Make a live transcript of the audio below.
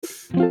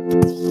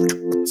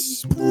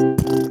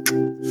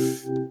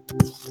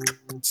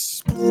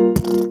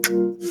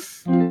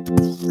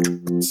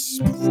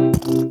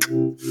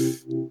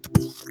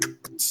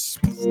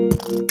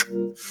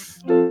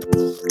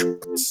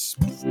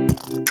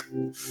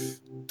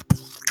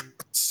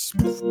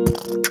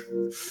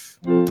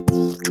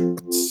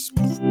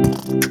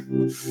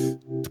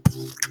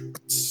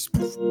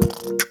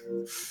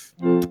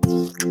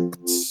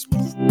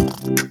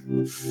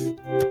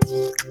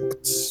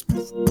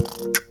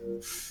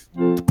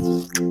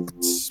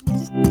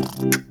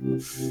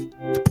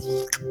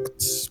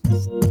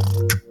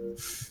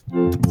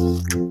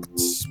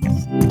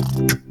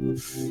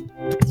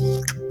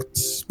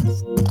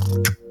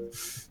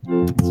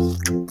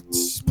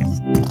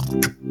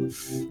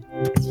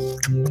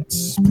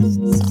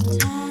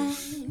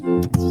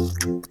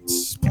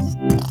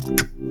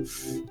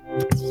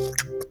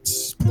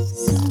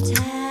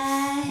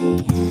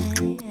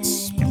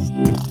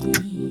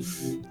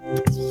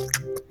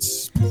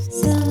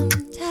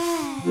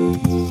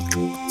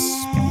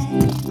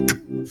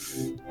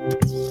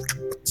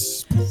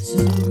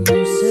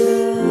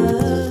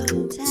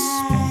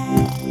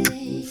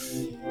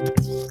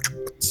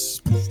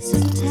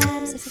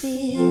Sometimes I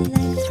feel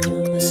like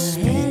throw my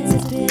hands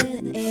up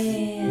in the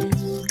air.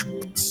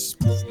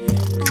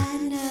 I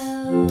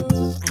know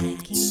I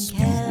can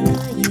count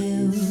on you.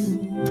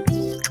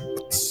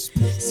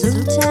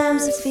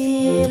 Sometimes I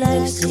feel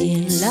like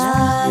saying,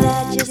 Lord,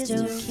 I just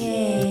don't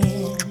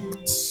care.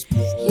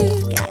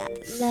 You got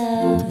the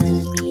love I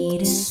need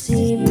to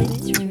see me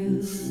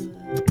through.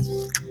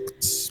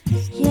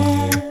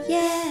 Yeah,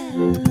 yeah,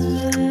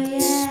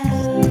 yeah.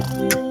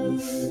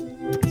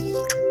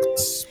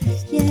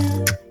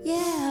 Yeah,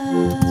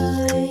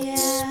 yeah,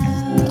 yeah.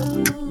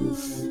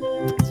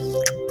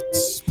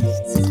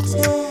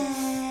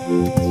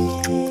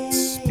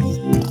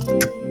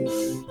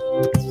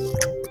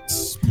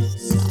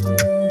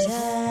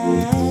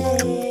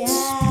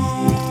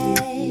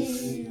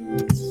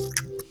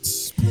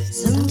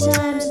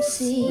 Sometimes it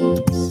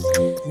seems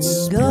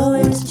the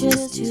going's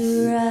just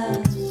too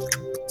rough,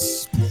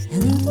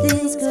 and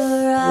things go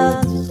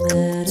wrong no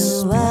matter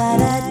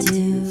what I do.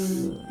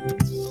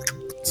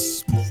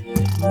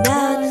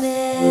 Now and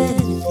then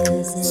it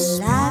feels that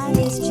life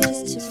is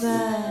just too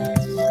much.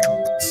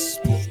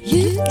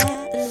 You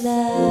got the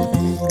love I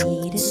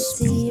need to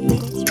see me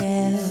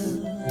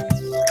through.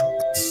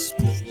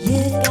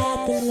 You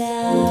got the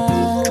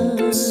love,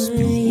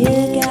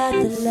 you got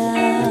the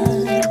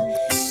love,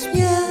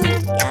 you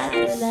got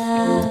the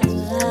love.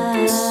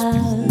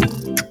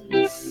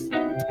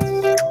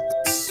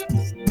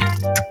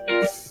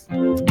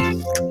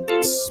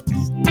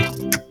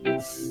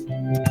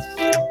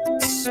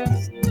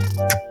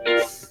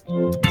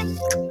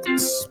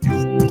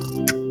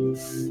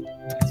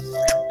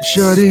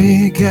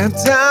 Shorty, get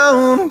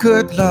down,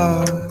 good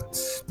lord.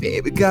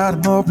 Baby got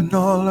 'em open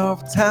all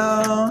over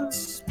town.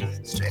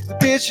 Straight the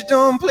bitch, you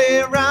don't play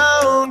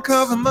around.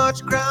 Cover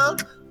much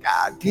ground,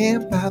 God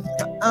can't by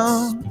the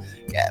pound.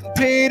 Getting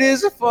paid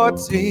is a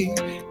forte,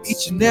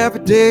 each and every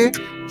day.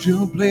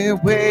 You play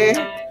away,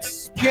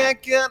 can't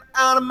get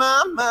out of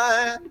my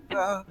mind,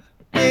 bro.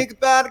 Think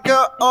about it,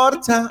 girl, all the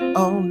time.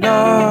 Oh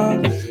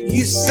no,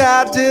 east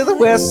side to the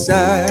west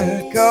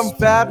side, come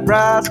fat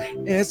rise,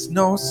 it's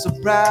no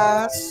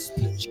surprise.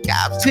 She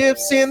got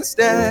tips in the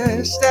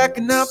stash,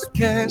 stacking up the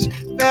cash,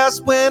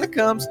 fast when it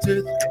comes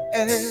to the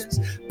cash.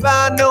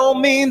 By no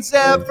means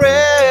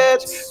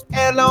average,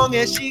 as long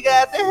as she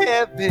got the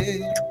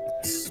heavy.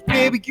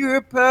 Baby,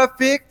 you're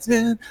perfect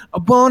and I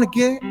wanna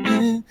get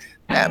in.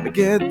 Let me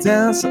get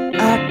down so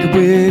I can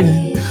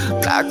win.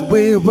 Like the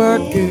way you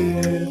work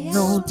it,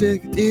 no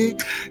diggity.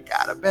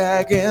 Gotta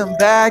bag and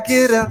back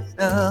it up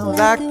now.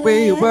 Like the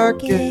way you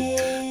work it,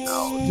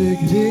 no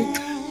diggity.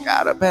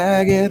 Gotta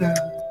bag it up.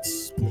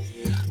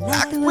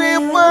 Like the way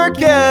you work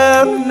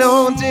it,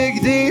 no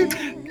diggity.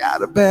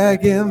 Gotta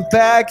bag and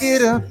back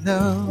it up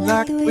now.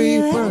 Like the way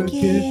you work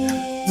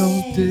it,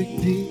 no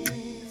diggity.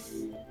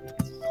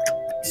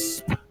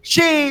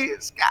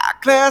 She's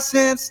got class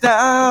and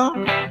style,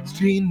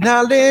 street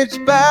knowledge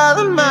by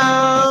the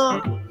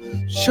mile.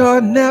 Sure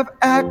never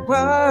act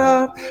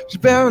wild, she's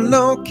very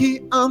low key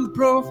on the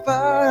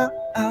profile.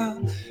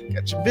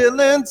 Got your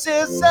villains,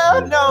 so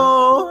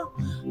no.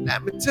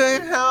 Let me tell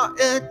you how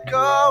it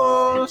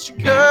goes. She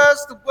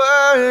cursed the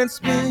word,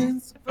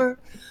 spins for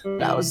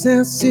flowers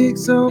and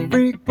seeks so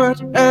freak, but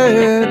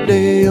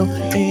hey, yo,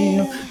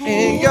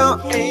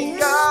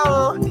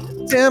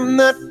 damn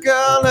that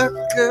girl look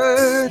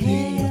good.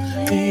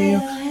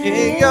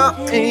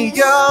 Hey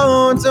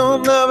yo,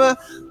 don't love her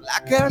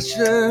like I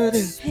should.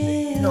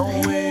 No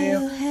way.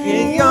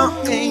 Hey yo,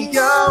 play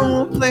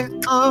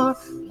on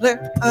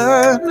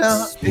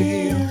now.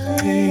 Hey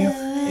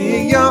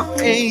yo.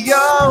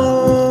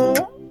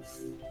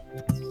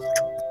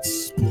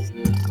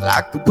 I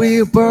like the way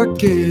you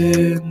work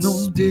it,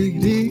 no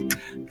diggity.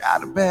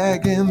 Gotta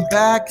bag and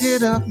back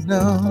it up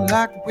now.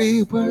 Like the way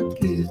you work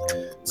it,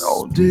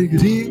 no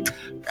diggity.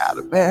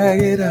 Gotta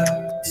bag it up.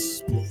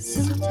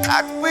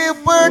 Like the way you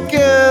work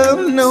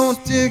it, no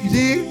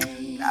diggity.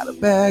 Gotta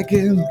back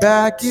and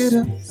back it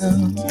up.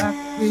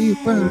 Like we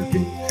work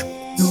it.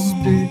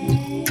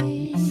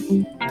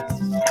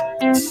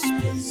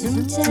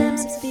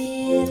 Sometimes I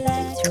feel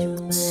like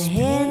throwing my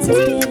hands up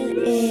in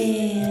the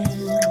air.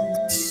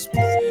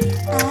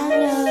 I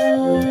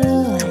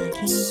know I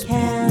can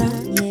count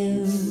on you.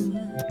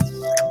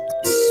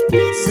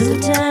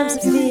 Sometimes I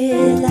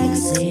feel like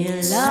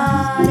saying,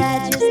 Lord,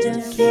 I just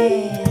don't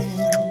care.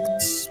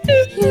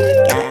 You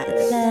got the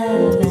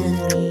love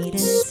I need to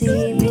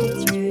see me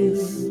through.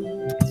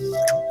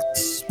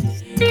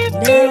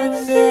 Now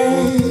and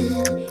then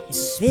it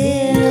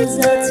feels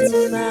all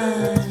too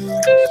much,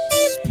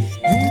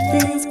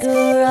 and things go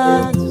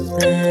wrong no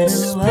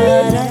matter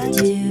what I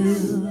do.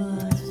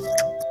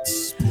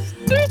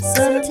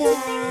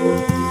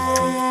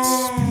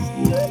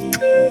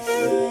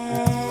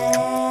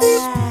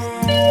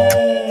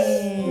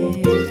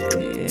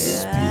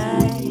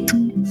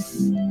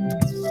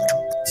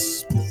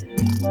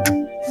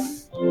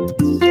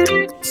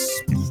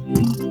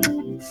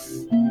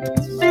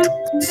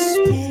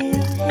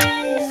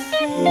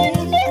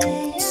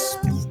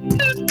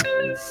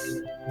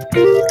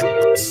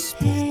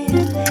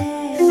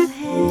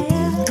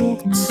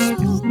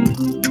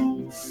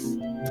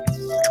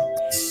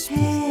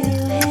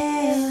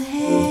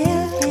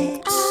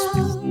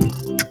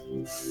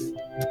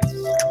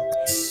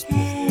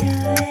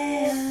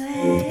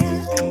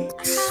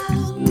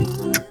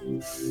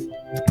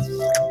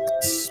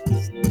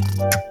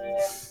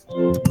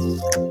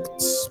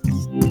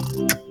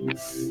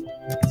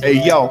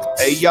 Hey yo,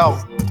 hey yo,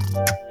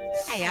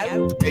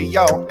 Heyo. hey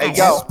yo, hey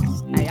yo.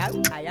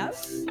 Heyo. Heyo.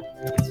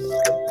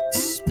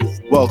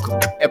 Welcome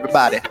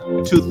everybody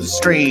to the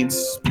stream.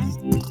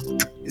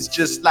 It's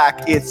just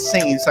like it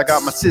seems. I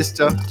got my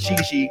sister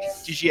Gigi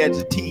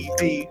Edgley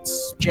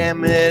TV,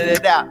 jamming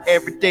it out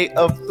every day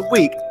of the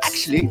week.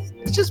 Actually,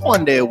 it's just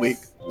one day a week.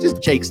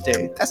 Just Jake's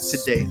day. That's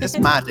today. That's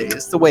my day.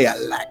 It's the way I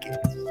like it.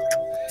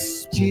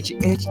 Gigi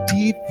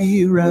Edgley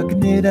TV,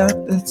 rocking it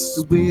out. That's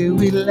the way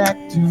we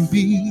like to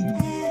be.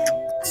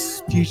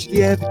 Gigi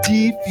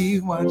Edgley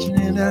TV, watching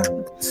it out.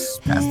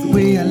 That's the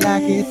way I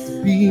like it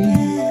to be.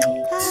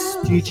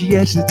 Gigi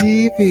Edgley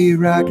TV,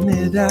 rocking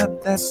it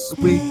out. That's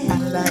the way I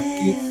like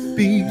it to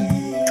be.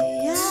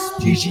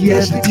 Gigi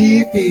Edgley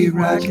TV,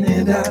 rocking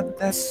it out.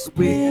 That's the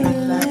way I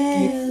like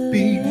it to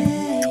be.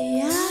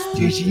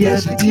 Gigi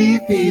Edgley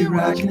TV,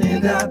 rocking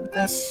it out.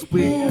 That's the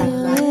way I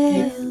like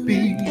it to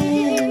be.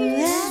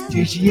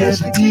 Gigi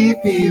Edgley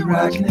TV,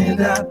 rocking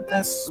it out.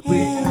 That's the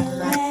way I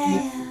like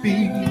it to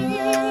be.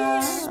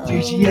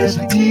 Gigi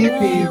Edgley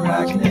TV,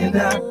 rocking it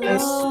out.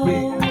 That's the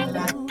way I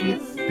like it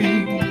to be.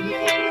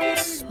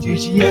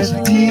 Gigi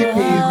Edgley TV,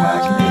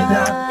 rocking it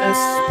out. That's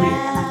the way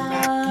I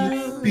like it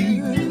to be.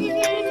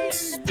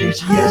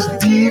 Gigi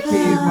Edgley TV,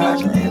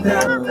 rocking it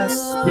out. That's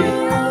the way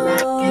I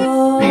like it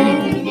to be.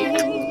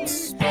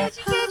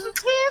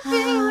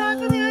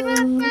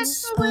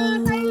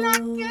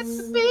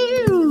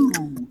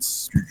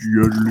 Gigi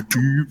Edgley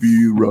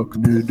TV,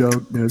 rocking it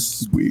out. That's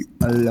the way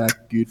I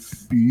like it to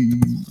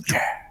be. Yeah.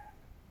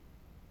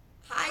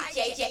 Hi,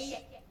 JJ.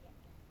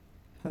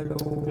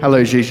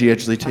 Hello, Gigi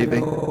Edgley TV.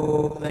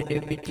 Hello, my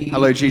name is Gigi.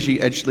 Hello, Gigi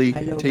Edgley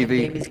Hello, my TV.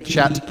 name is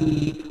Chat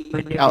Gigi.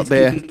 My name out is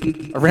there,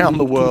 Gigi. around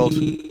the world.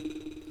 Gigi.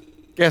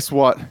 Guess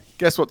what?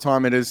 Guess what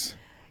time it is?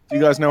 Do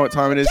you guys know what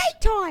time it is?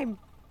 Jake time.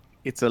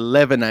 It's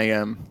 11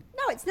 a.m.,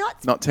 No, it's not.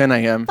 It's not 10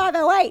 a.m.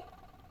 5:08.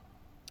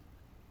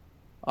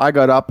 I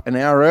got up an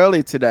hour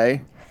early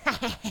today.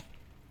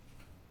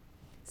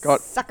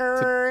 Got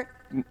Sucker.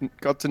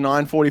 got to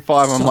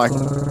 9:45. I'm like,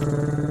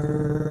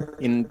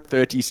 in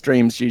 30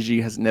 streams,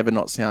 Gigi has never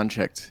not sound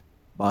checked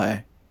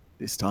by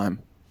this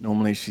time.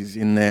 Normally she's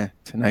in there,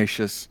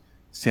 tenacious,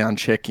 sound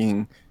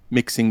checking,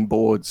 mixing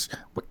boards.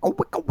 Wicka,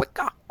 wicka,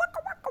 wicka.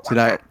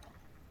 Today,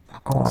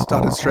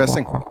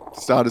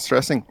 started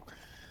stressing.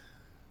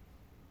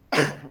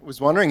 Was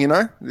wondering,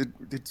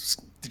 did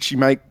she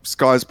make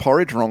Sky's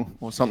porridge wrong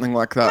or something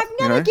like that? I've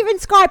never given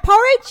Sky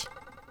porridge.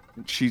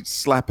 Did she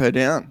slap her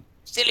down?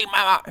 Silly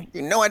mama,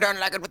 you know I don't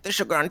like it with the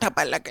sugar on top.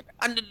 I like it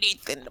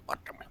underneath in the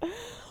bottom.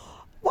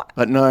 What?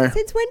 But no.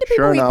 Since when do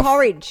people eat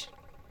porridge?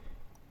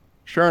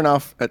 Sure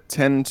enough, at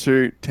 10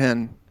 to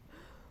 10,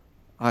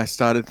 I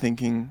started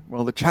thinking,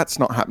 well, the chat's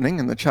not happening,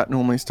 and the chat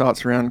normally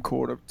starts around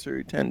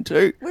 10:45, 10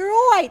 to. We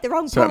all ate the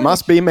wrong So porridge. it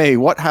must be me.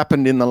 What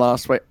happened in the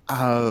last week?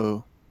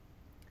 Oh.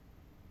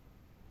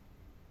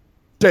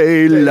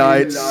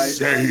 Daylight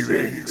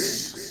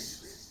savings.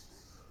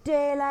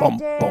 Daylight, Bum,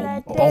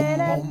 daylight, bum,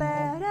 daylight, bum.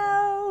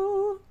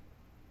 battle.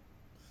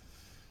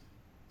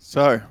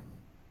 So,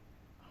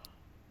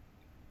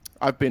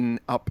 I've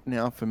been up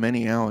now for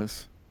many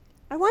hours.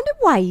 I wonder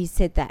why you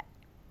said that.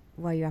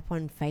 While you're up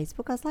on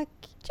Facebook, I was like,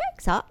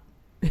 Jake's up.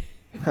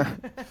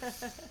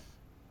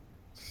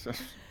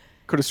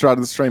 Could have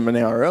started the stream an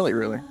hour early,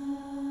 really.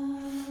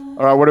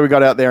 All right, what do we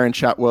got out there in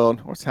chat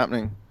world? What's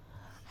happening?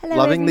 Hello,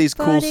 Loving these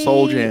cool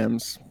soul everybody.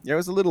 jams. Yeah, it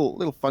was a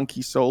little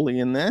funky soul-y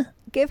in there.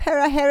 Give her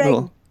a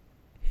herring.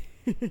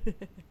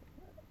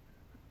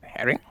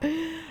 Herring?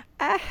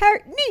 A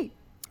herring.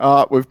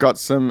 We've got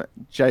some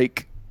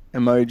Jake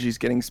emojis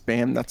getting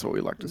spammed. That's what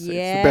we like to see.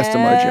 It's the best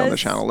emoji on the Yes.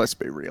 channel. Let's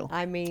be real.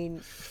 I mean,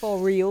 for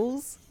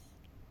reals.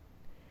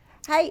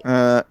 Hey,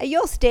 Uh, are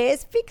your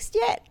stairs fixed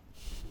yet?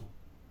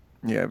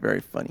 Yeah, very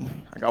funny.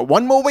 I got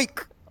one more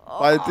week.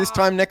 By this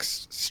time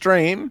next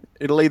stream,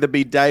 it'll either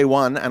be day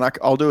one, and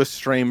I'll do a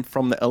stream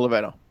from the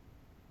elevator.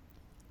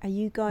 Are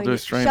you going do a to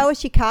stream. show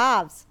us your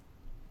calves?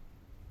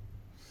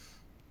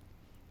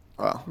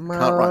 Well, can't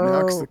right now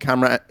because the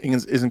camera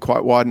isn't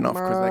quite wide enough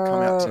because they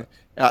come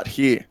out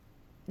here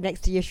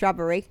Next to your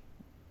shrubbery.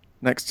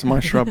 next to my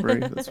shrubbery.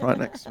 That's right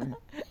next to me.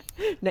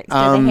 Next to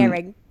the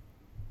herring.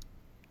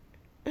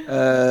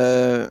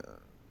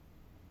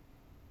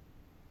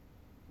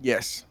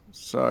 Yes.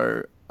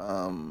 So,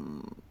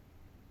 well,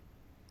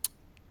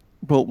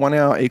 1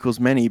 hour equals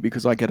many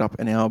because I get up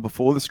an hour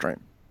before the stream.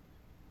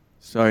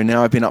 So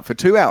now I've been up for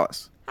 2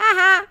 hours.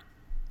 Ha!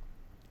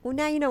 Well,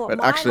 now you know what But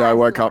my actually, I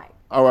life's woke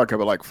like. up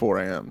at like 4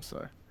 a.m.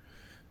 So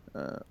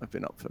I've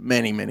been up for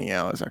many, many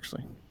hours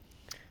actually.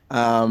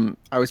 I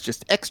was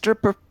just extra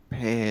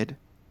prepared.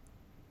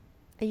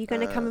 Are you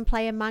going to come and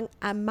play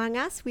Among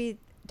Us with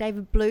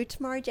David Blue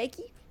tomorrow,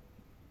 Jakey?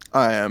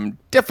 I am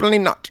definitely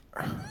not.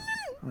 I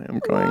am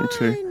going Why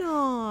to.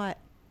 not?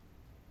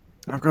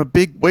 I've got a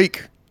big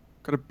week.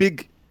 Got a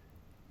big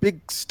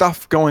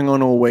stuff going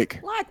on all week.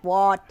 Like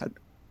what?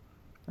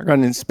 I got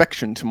an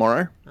inspection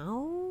tomorrow.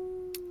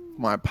 Oh.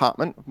 My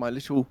apartment, my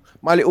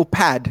little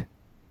pad,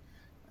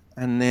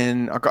 and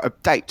then I got a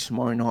date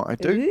tomorrow night. I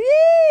do.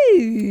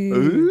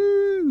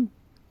 Ooh.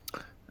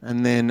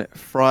 And then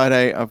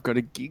Friday I've got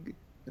a gig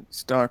at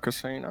Star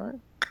Casino,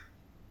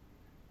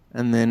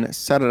 and then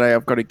Saturday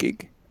I've got a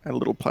gig at a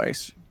little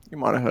place you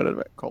might have heard of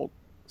it called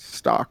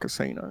Star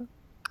Casino.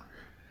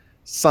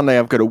 Sunday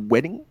I've got a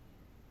wedding,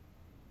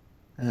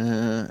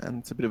 and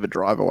it's a bit of a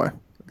drive away.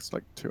 It's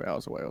like 2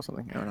 hours away or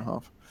something, hour and a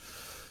half.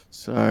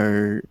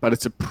 So, but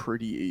it's a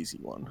pretty easy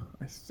one,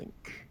 I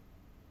think.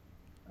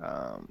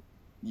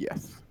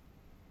 Yes.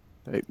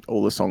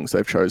 All the songs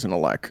they've chosen are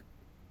like,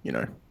 you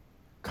know,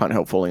 Can't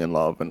Help Falling in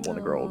Love and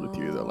Wanna Grow Old With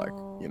You. They're like,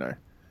 you know,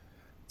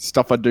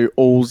 stuff I do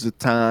all the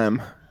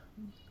time.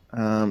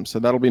 So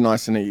that'll be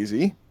nice and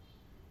easy.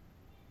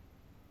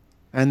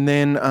 And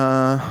then,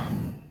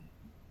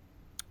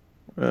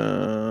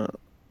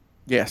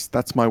 yes,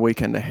 that's my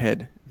weekend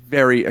ahead.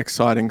 Very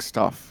exciting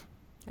stuff.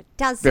 It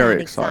does Very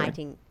sound exciting.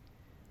 exciting.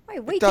 Wait,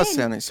 weekend. It does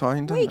sound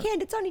exciting, doesn't it?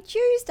 Weekend, it's only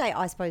Tuesday.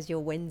 I suppose you're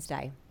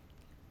Wednesday.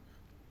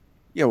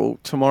 Yeah, well,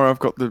 tomorrow I've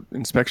got the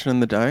inspection in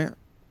the day.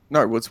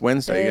 No, well, it's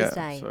Wednesday,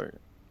 Thursday. yeah. So,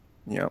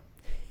 yeah.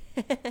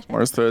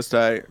 Tomorrow's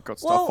Thursday. Got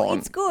stuff Well, on.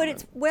 it's good.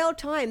 It's well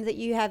timed that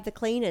you have the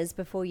cleaners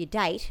before your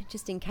date,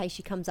 just in case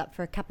she comes up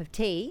for a cup of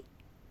tea.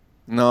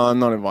 No, I'm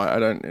not invite. I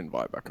don't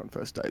invite back on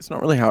first date. It's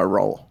not really how I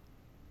roll.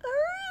 Oh,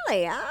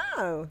 really?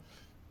 Oh,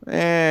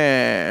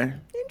 Yeah.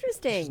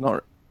 interesting. She's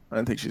not. I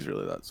don't think she's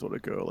really that sort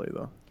of girl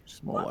either.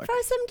 She's more What like. for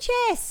some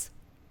chess?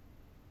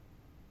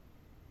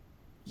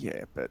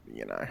 Yeah, but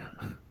you know.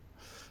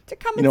 To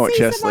come You and know what see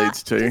chess some art-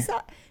 leads to?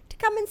 to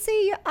come and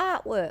see your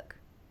artwork.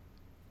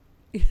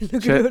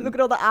 look, Che- look at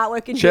all the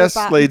artwork in your Chess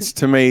apartment. leads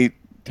to me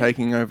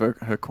taking over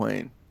her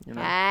queen. You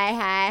know.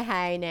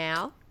 Hey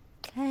now.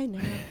 Hey now,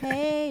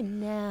 hey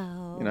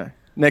now. You know.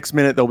 Next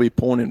minute there'll be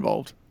porn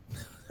involved.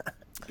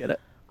 Get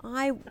it?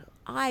 I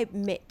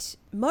met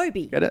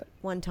Moby Get it?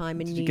 one time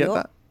in Did New you get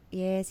York. that?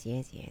 Yes.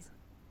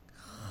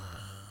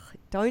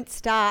 Don't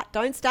start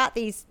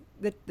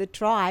the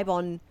tribe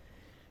on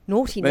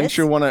naughtiness. Then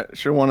she'll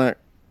wanna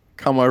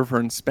come over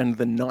and spend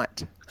the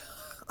night.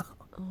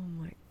 Oh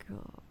my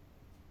god!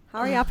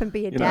 Hurry up and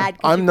be a You know, dad.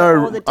 'Cause I'm you've got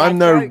all no the dad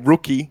jokes.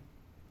 rookie.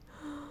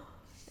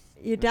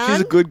 You're done.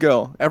 She's a good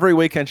girl. Every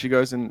weekend she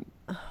goes and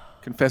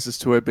confesses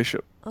to her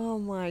bishop. Oh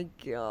my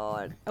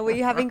god! Are we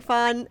having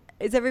fun?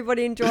 Is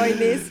everybody enjoying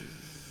this?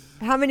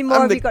 How many more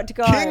I'm have the you got to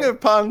go? king of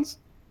puns.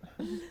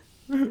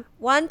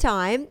 One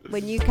time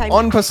when you came,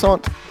 En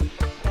passant.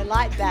 I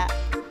like that.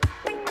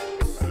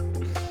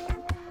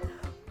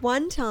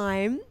 One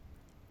time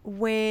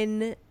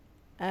when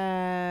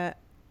I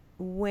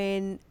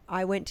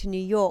went to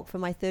New York for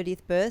my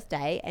 30th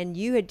birthday and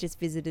you had just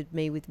visited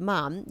me with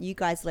Mum, you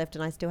guys left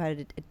and I still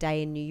had a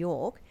day in New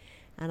York,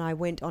 and I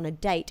went on a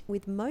date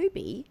with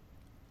Moby.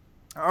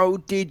 Oh,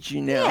 did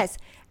you now? Yes.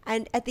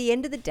 And at the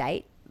end of the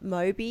date,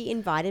 Moby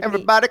invited me.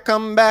 Everybody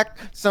come back.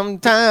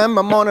 Sometime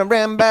I'm on a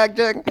rambag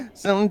jack.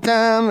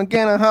 Sometime I'm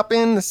gonna hop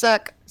in the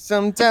sack.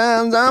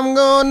 Sometimes I'm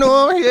going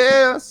over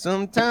here.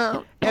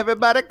 Sometime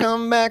everybody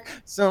come back.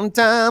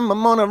 Sometime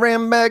I'm on a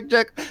rambag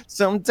jack.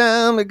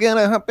 Sometime I'm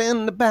gonna hop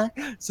in the back.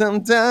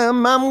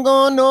 Sometime I'm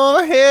going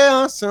over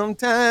here.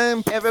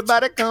 Sometime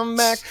everybody come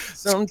back.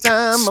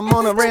 Sometime I'm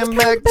on a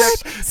rambag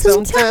jack.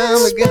 Sometime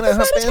I'm gonna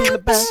hop in the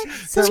back.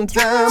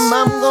 Sometime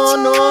I'm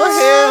going over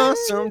here.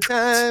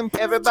 Sometime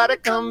everybody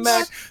come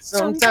back.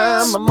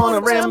 Sometime I'm on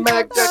a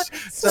rambag jack.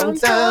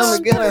 Sometime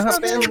I'm gonna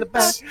hop in the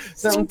back.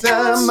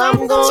 Sometime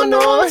I'm going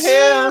over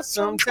here.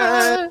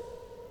 Sometime.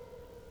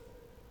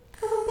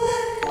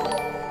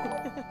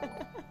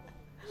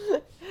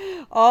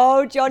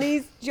 Oh,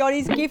 Johnny's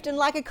gifting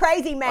like a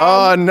crazy man.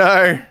 Oh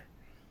no.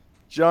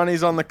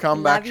 Johnny's on the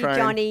comeback Love you, train.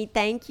 Johnny.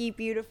 Thank you,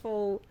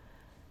 beautiful.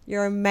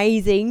 You're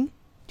amazing.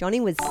 Johnny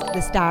was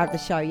the star of the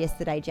show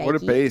yesterday, Jakey. What a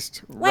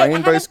beast. Wait,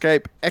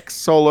 Rainbowscape,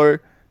 ex-solo,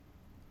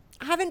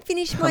 I haven't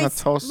finished my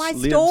Thanatos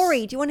lives.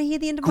 story. Do you want to hear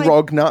the end of my...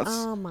 Grognuts,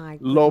 Oh, my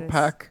goodness.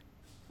 Lopak.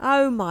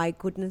 Oh, my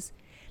goodness.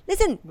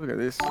 Listen, Look at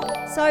this.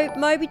 so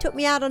Moby took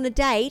me out on a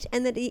date,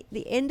 and at the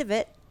end of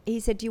it, he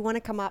said, do you want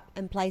to come up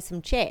and play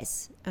some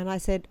chess? And I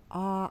said,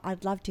 oh,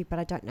 I'd love to, but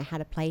I don't know how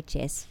to play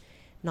chess.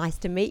 Nice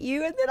to meet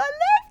you. And then I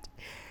left.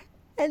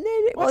 And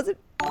then it wasn't...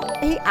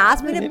 He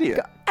asked me to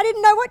go. I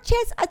didn't know what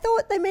chess... I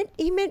thought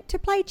he meant to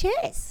play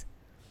chess.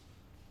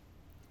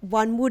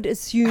 One would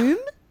assume,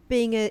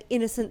 being an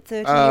innocent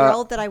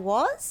 30-year-old that I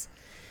was.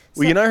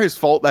 Well, you know whose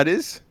fault that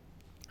is?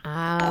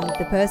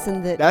 The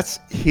person that... That's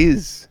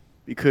his,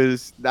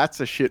 because that's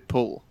a shit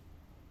pull,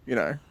 you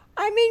know.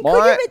 I mean,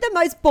 could you be the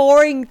most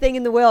boring thing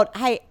in the world?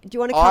 Hey, do you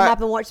want to come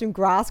up and watch some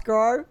grass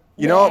grow?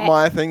 You know what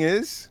my thing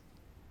is?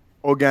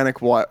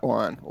 Organic white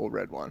wine or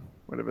red wine,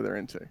 whatever they're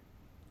into.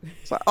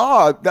 It's like,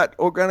 oh, that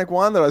organic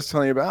wine that I was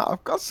telling you about,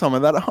 I've got some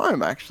of that at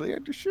home, actually.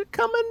 You should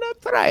come and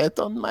try it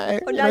on my...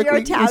 Oh, now you're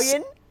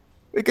Italian?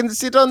 We can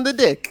sit on the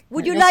deck.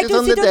 Would you like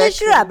to sit on the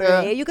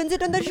shrubbery? You can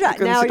sit on the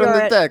shrubbery.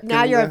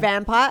 Now you're a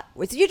vampire.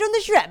 We sit on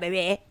the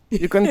shrubbery.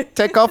 You can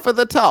take off at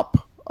the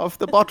top of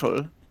the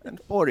bottle and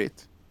pour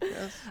it.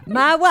 Yes.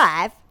 My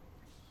wife,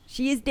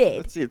 she is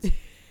dead. That's it.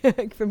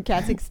 From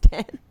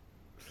Kazakhstan.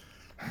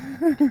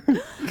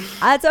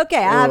 That's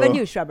okay. I have a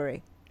new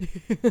shrubbery.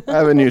 I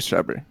have a new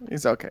shrubbery.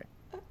 It's okay.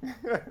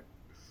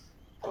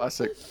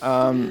 Classic.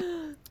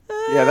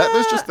 Yeah,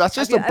 that's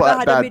just a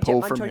bad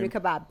pull from him.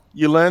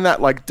 You learn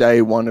that like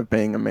day one of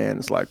being a man.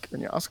 It's like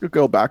when you ask a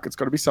girl back, it's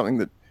got to be something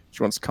that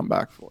she wants to come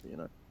back for, you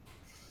know.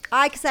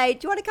 I could say, do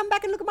you want to come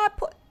back and look at my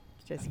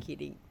Just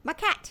kidding. My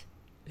cat.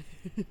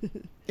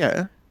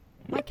 Yeah.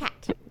 My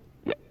cat.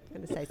 I'm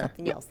going to say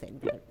something else then.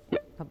 But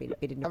probably a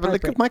bit inappropriate. Have a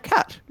look at my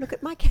cat. Look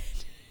at my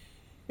cat.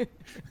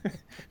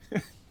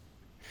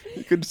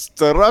 You could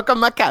stroke on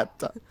my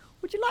cat.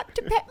 Would you like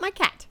to pet my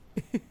cat?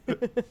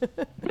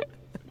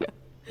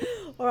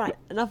 All right,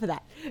 enough of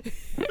that.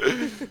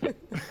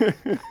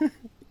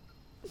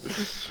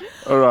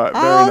 All right,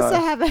 very I also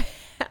nice. have a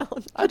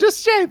hound. I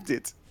just shaved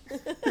it.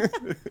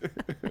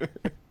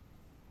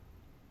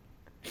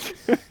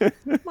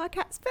 My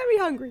cat's very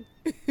hungry.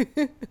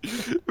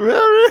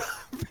 Very,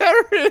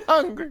 very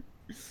hungry.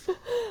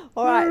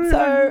 All right,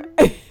 so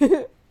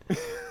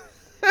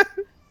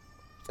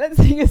let's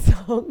sing a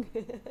song.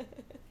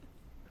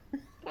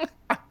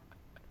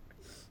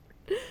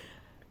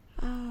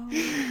 Oh,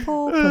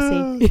 poor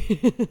pussy.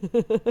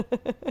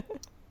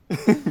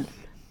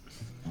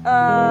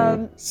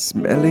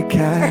 Smelly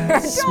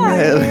cat,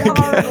 smelly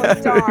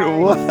cat.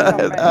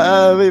 What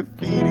are they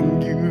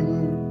feeding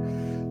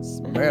you?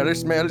 Smelly,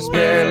 smelly,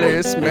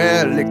 smelly,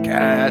 smelly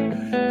cat.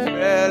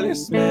 Smelly,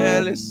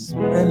 smelly,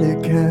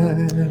 smelly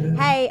cat.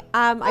 Hey,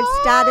 I've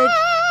started.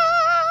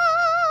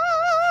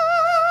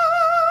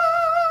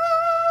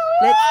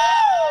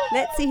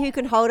 Let's see who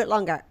can hold it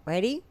longer.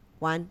 Ready?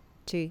 1,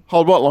 2.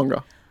 Hold what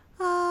longer?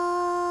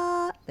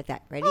 Like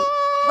that. Ready?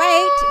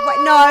 Wait.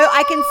 No,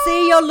 I can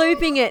see you're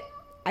looping it.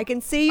 I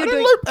can see you I don't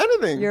doing. loop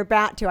anything. You're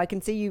about to. I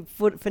can see you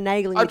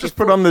finagling. I just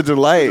put on the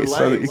delay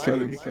so that you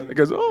can. It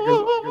goes.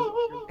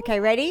 Okay,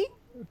 ready?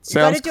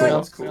 Sounds you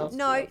gotta cool. do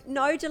it.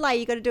 No delay.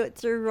 You got to do it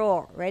through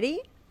raw.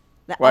 Ready?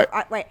 Wait.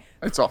 Wait.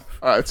 It's off.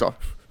 All right, it's off.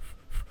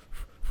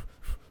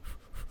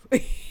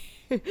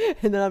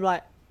 And then I'm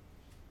like.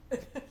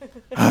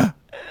 All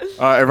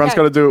right, everyone's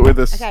got to do it with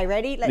us. Okay,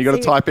 ready? You got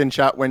to type in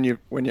chat when you're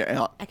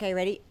out. Okay,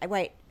 ready?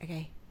 Wait.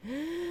 Okay. No,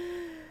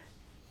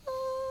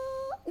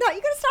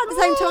 you got to start at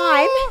the same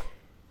time.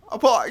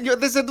 Well,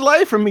 there's a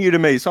delay from you to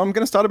me, so I'm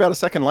going to start about a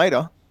second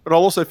later, but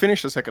I'll also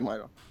finish a second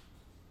later.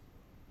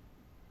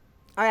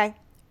 Okay,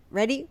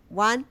 ready?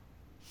 1.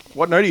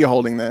 What note are you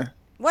holding there?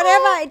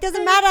 Whatever. It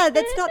doesn't matter.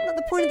 That's not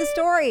the point of the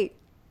story.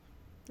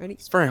 Ready?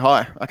 It's very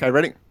high. Okay,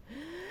 ready?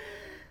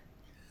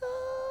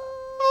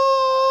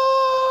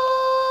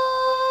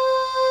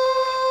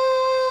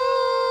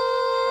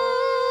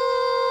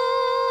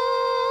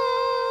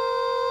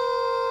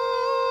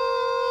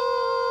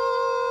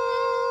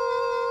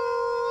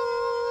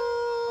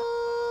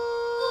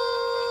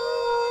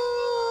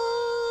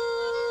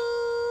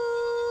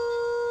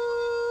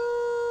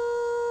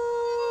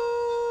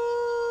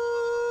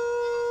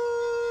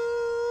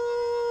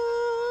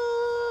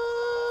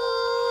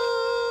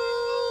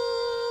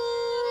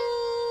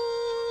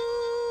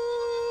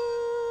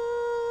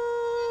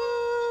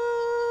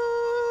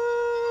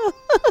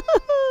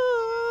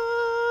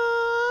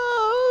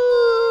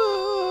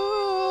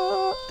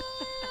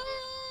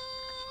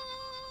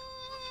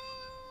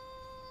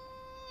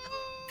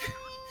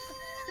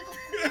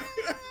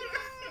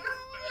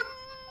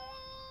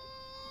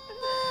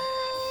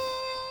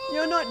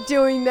 You're not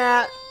doing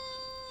that.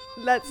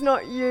 That's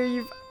not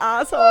you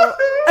asshole.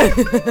 I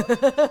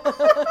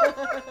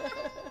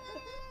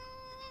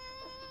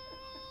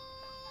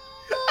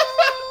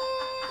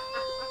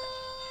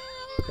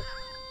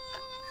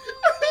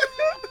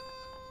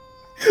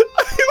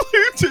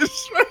looped it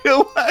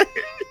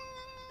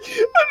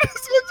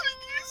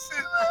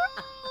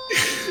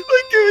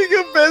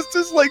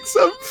like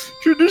some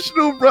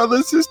traditional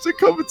brother sister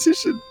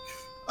competition.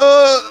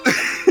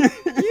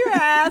 You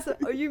asshole.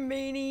 Oh, you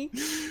meanie.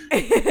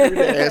 You're an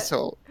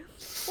asshole.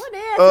 What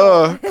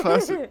Oh, asshole?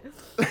 classic.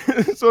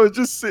 So I was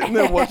just sitting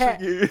there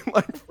watching you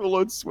like full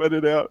on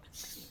sweated out.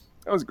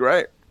 That was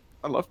great.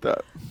 I loved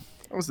that.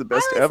 That was the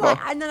best I was ever. like,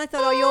 and then I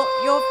thought,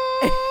 oh,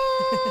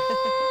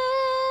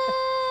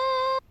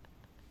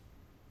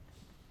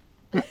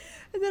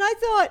 and then I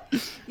thought,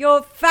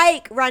 you're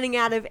fake running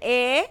out of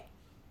air,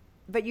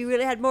 but you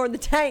really had more in the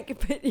tank,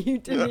 but you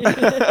didn't.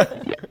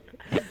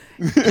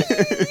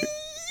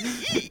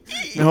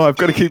 No, I've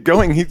got to keep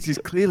going. He's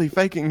clearly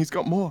faking. He's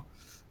got more.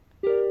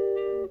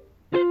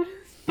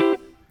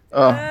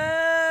 All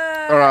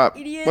right.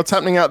 Idiots. What's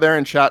happening out there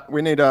in chat?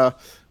 We need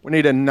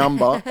a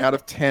number out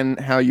of 10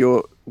 how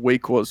your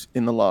week was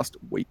in the last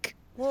week.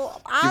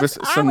 Well, Give us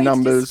our some week's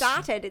numbers. just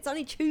started. It's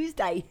only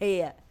Tuesday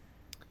here.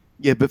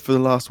 Yeah, but for the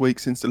last week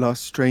since the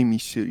last stream, you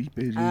silly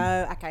baby.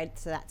 Oh, okay.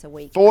 So that's a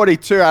week.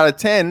 42 out of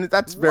 10.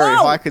 That's very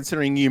Whoa. high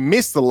considering you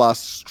missed the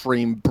last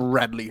stream,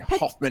 Bradley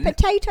Hoffman.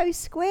 Potato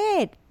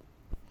squared.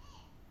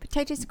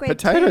 Potato squared.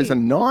 Potatoes too. are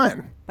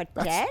 9.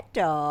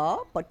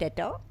 Potato.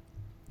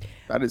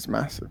 That is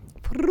massive.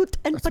 Fruit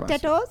and That's massive.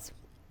 potatoes.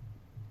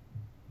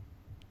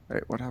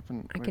 Wait, what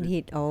happened? I can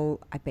hear. Oh,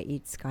 I bet you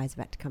Sky's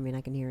about to come in.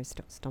 I can hear her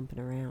stomping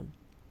around.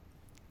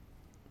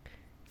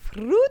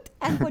 Fruit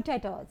and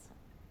potatoes.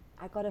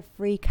 I got a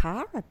free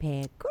car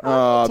repair. Good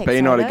on you,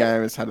 Be Not a Texano.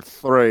 Game has had a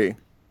 3.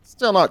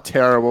 Still not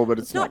terrible, but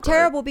It's not not great.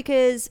 terrible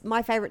because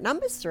my favourite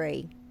number's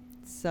 3.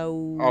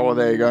 So. Oh, well,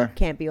 there you go.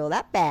 Can't be all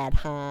that bad,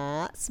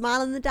 huh?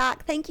 Smile in the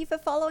dark. Thank you for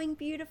following,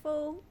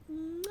 beautiful.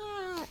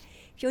 Mwah.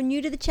 If you're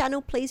new to the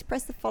channel, please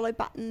press the follow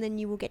button. Then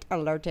you will get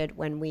alerted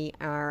when we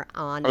are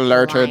on.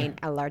 Alerted.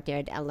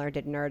 Alerted,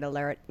 nerd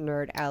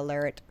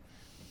alert.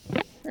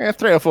 Yeah,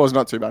 3 or 4 is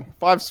not too bad.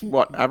 5's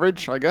what,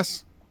 average, I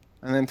guess?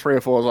 And then 3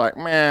 or 4 is like,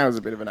 man, it was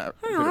a bit of an average.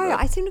 I don't know.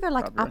 I seem to go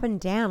like rubbery. up and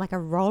down, like a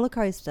roller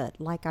coaster.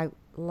 Like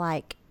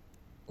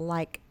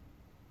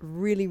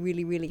really,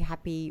 really, really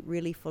happy,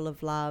 really full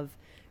of love,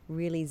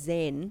 really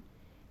zen,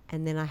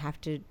 and then I have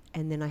to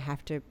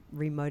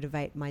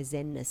remotivate my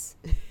zenness.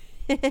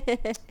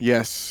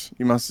 Yes,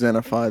 you must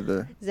zenify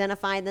the...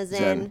 Zenify the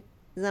Zen.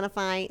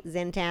 Zenify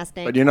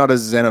zentastic. But you're not a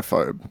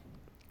xenophobe.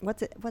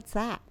 What's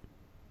that?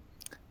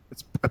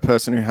 It's a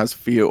person who has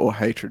fear or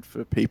hatred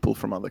for people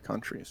from other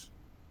countries.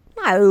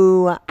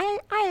 No, I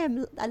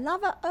am a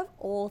lover of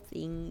all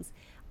things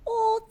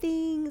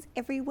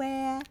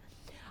everywhere.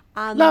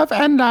 Love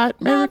and light.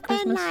 Merry Love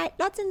Christmas. and light,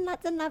 lots and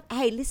lots and love.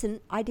 Hey, listen,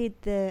 I did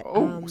the.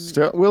 Oh,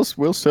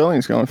 Will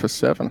Sterling's going for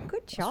 7.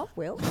 Good job,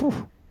 Will.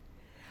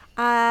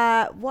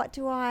 What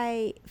do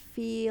I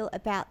feel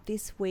about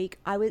this week?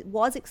 I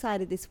was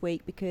excited this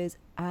week because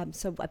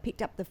so I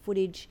picked up the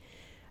footage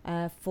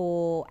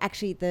for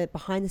actually the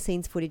behind the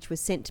scenes footage was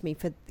sent to me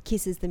for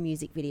Kisses the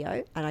music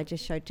video, and I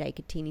just showed Jake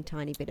a teeny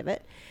tiny bit of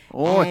it.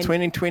 Oh, And-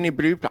 2020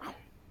 blooper.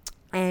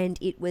 and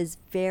it was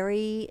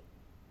very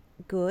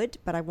good,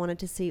 but I wanted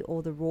to see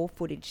all the raw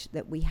footage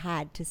that we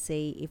had to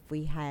see if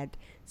we had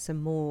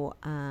some more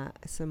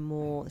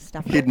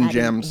stuff to Hidden add in,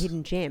 gems.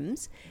 hidden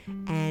gems.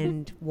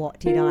 And what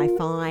did I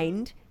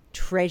find?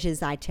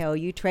 Treasures, I tell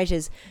you,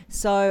 treasures.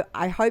 So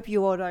I hope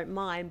you all don't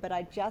mind, but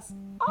I just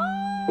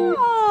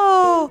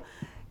look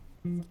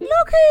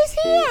who's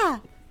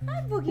here!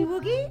 Hi, Boogie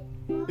Woogie.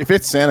 If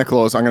it's Santa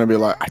Claus, I'm going to be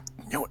like, I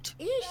knew it.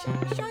 Here,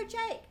 show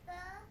Jake.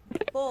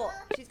 Ball.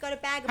 She's got a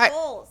bag of Hey.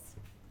 balls.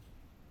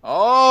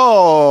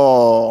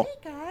 Oh.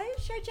 There you go.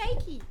 Show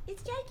Jakey.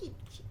 It's Jakey.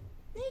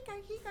 There you go.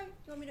 Here you go. Do you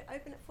want me to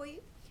open it for you?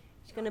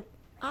 She's gonna.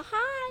 Oh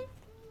hi.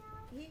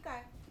 Here you go.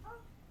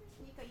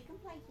 Here you go. You can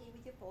play here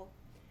with your ball.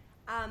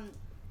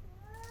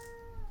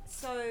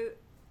 So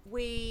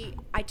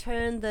I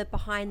turned the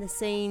behind the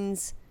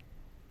scenes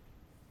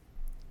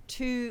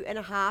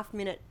 2.5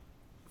 minute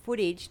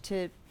footage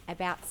to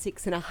about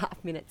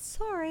 6.5 minutes.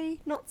 Sorry,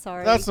 not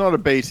sorry. That's not a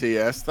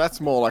BTS.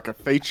 That's more like a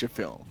feature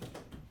film.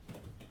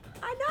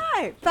 I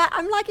know, but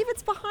I'm like, if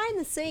it's behind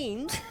the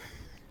scenes.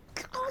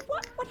 Oh,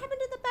 what happened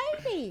to the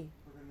baby?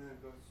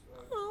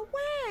 Oh,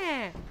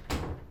 where?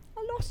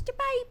 I lost a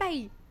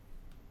baby.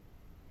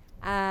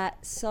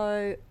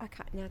 So I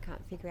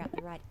can't figure out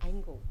the right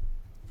angle.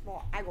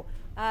 Right angle.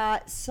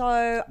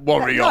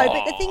 Warrior. No,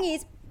 but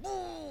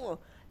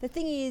the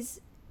thing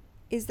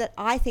is that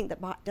I think that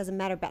doesn't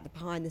matter about the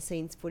behind the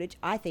scenes footage.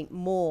 I think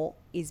more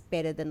is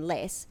better than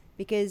less,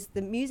 because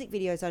the music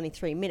video is only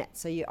 3 minutes,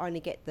 so you only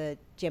get the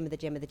gem of the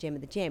gem of the gem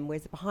of the gem,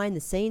 whereas the behind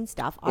the scenes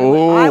stuff,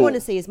 I want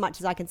to see as much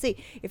as I can see.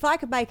 If I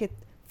could make a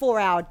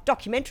 4-hour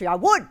documentary, I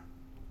would.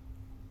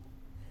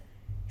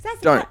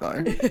 Don't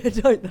though.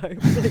 Don't know.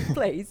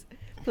 Please.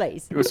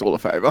 Do us all a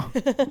favour.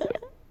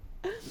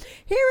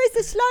 Here is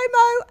the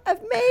slow-mo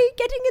of me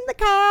getting in the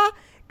car,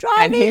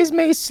 driving. And here's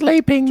me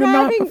sleeping the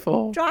night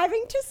before.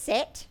 Driving to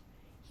set.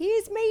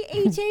 Here's me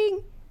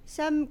eating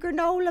some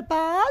granola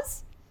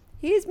bars.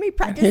 Here's me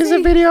practicing. Here's a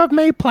video of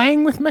me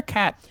playing with my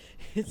cat.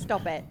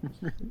 Stop it.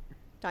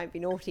 Don't be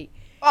naughty.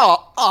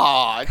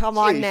 Oh, Come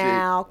on geez,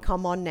 now.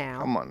 Come on now.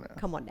 Come on now.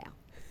 Come on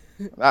now.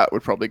 That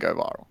would probably go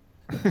viral.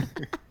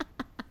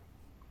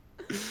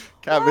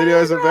 Cat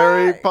videos are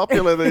very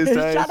popular these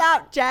days. Shut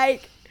up,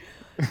 Jake.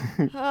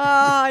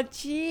 Oh,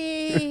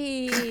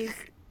 jeez.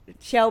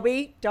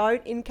 Shelby,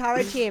 don't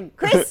encourage him.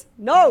 Chris,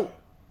 no.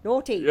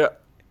 Naughty. Yeah.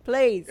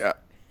 Please. Yeah.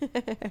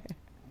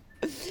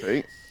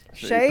 See,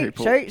 So,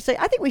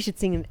 I think we should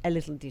sing a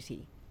little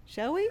ditty.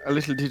 Shall we? a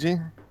little ditty.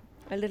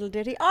 A little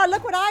ditty. Oh,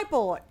 look what I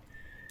bought.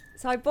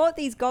 So I bought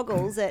these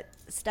goggles at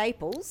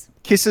Staples.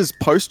 Kisses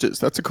posters.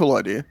 That's a cool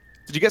idea.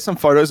 Did you get some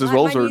photos as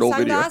well, Like or my is it new all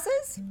video?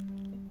 sunglasses.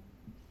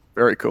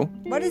 Very cool.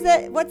 What is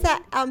that? What's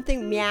that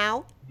thing?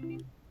 Meow.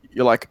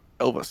 You're like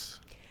Elvis.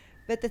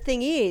 But the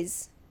thing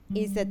is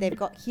that they've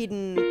got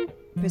hidden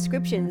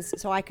prescriptions,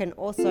 so I can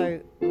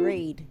also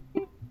read.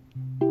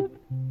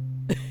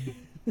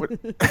 What?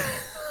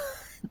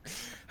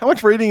 How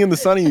much reading in the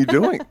sun are you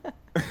doing?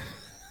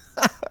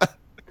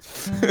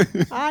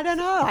 I don't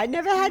know. I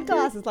never had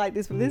glasses like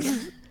this. But this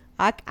is,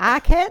 I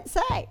can't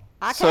say.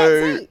 I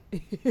So-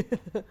 can't see.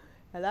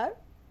 Hello?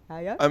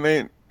 Hello? I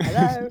mean,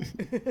 Hello?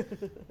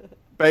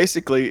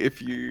 basically,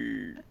 if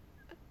you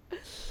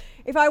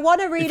If I want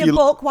to read If a you-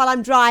 book while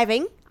I'm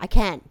driving, I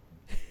can.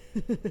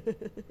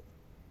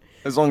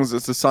 as long as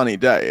it's a sunny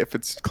day, if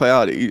it's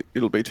cloudy,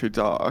 it'll be too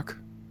dark.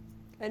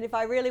 And if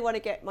I really want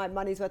to get my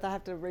money's worth, I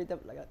have to read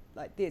them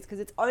like this, because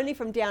it's only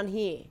from down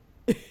here.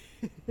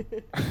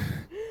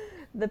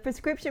 The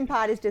prescription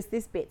part is just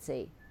this bit,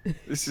 see?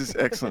 This is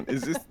excellent.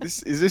 Is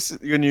this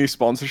your new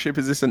sponsorship?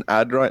 Is this an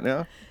ad right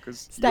now?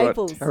 Because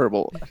Staples. you're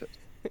terrible at it.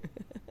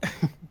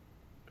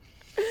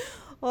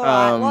 All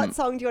right, what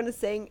song do you want to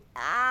sing?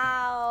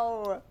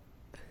 Ow!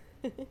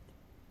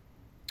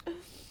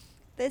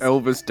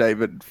 Elvis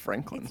David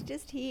Franklin. It's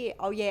just here.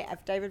 Oh, yeah,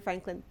 of David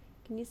Franklin.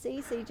 Can you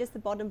see? See, just the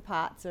bottom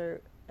parts are,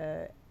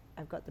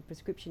 I've got the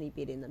prescription-y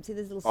bit in them. See,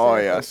 there's a little circle. Oh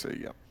yeah, I see.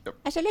 Yep. Yep.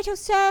 It's a little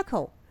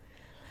circle.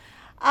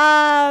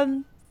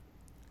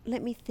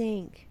 Let me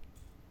think.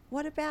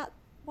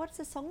 What's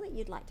a song that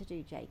you'd like to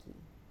do, Jakey?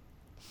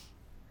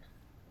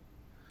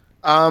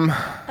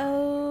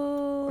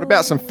 Oh. What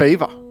about some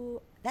Fever?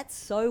 That's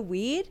so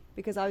weird,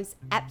 because I was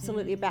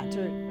absolutely about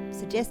to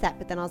suggest that,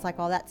 but then I was like,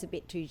 oh, that's a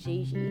bit too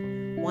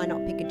Gigi. Why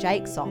not pick a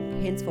Jake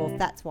song? Henceforth,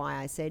 that's why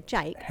I said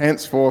Jake.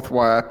 Henceforth,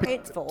 why I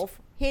picked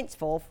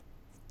Henceforth,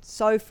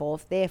 so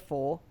forth,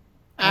 therefore.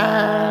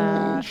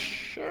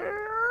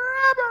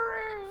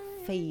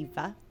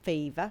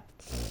 Fever.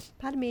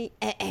 Pardon me.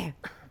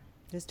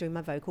 Just doing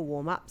my vocal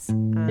warm-ups.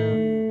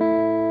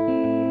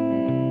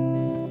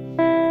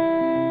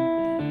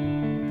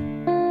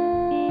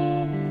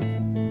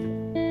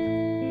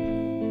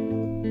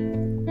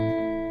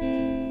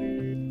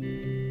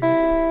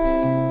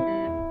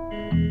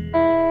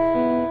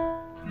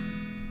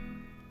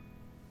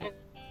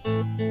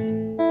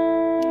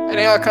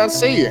 Hey, I can't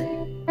see you.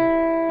 You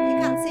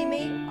can't see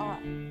me? Oh,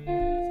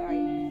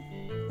 sorry.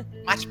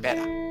 Much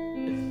better.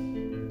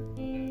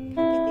 Can't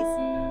get this.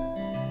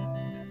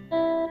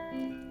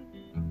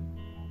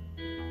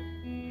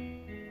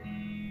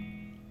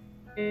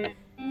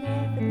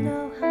 Never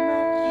know how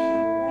much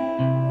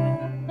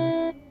you love. Getting the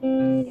right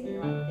thing, hang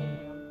on.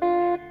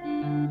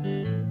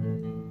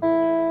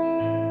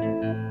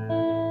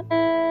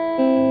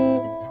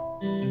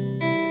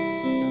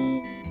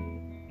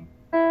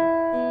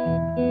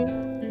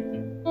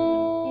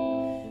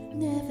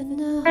 Never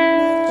know how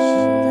much I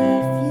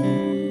love you.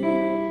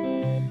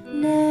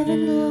 Never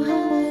know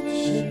how much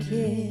you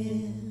care.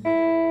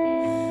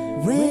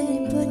 When you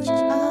put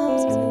your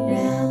arms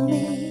around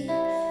me,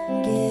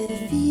 get a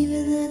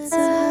fever that's so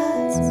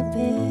hard to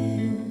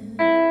bear.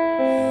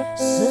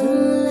 Sun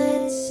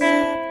lights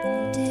up the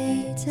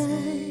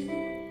daytime,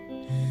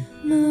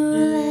 moon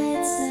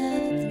lights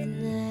up the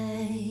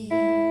night.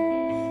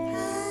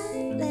 I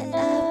let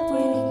up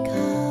when you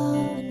call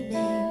my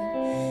name.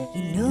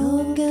 You know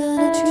I'm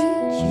gonna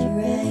treat you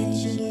right.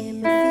 You give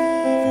me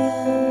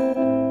fever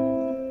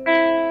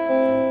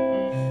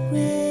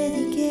with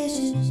your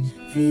kisses,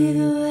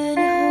 fever when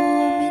you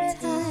hold me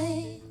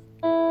tight,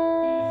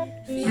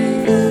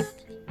 fever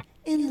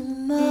in the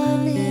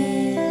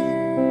morning,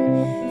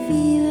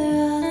 fever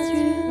all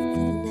through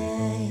the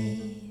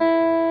night.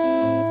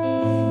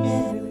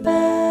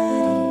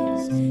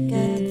 Everybody's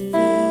got the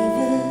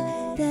fever,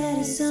 that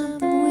is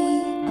something we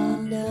all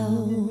know.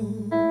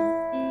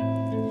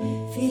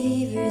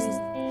 Fever isn't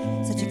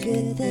such a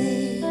good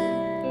thing.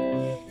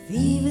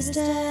 Fever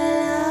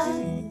style I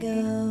go.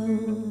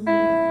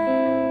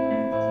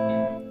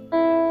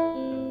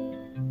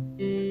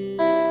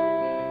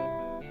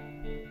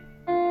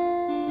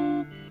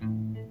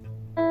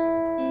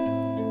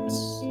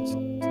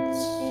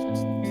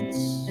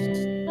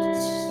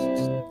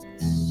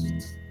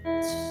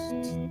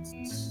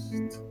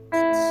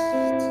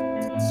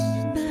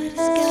 Everybody's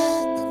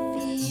got the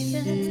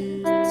fever,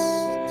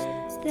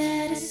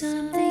 that is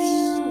something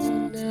you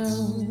will know.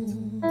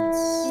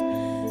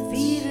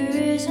 Fever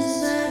isn't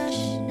much,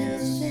 no.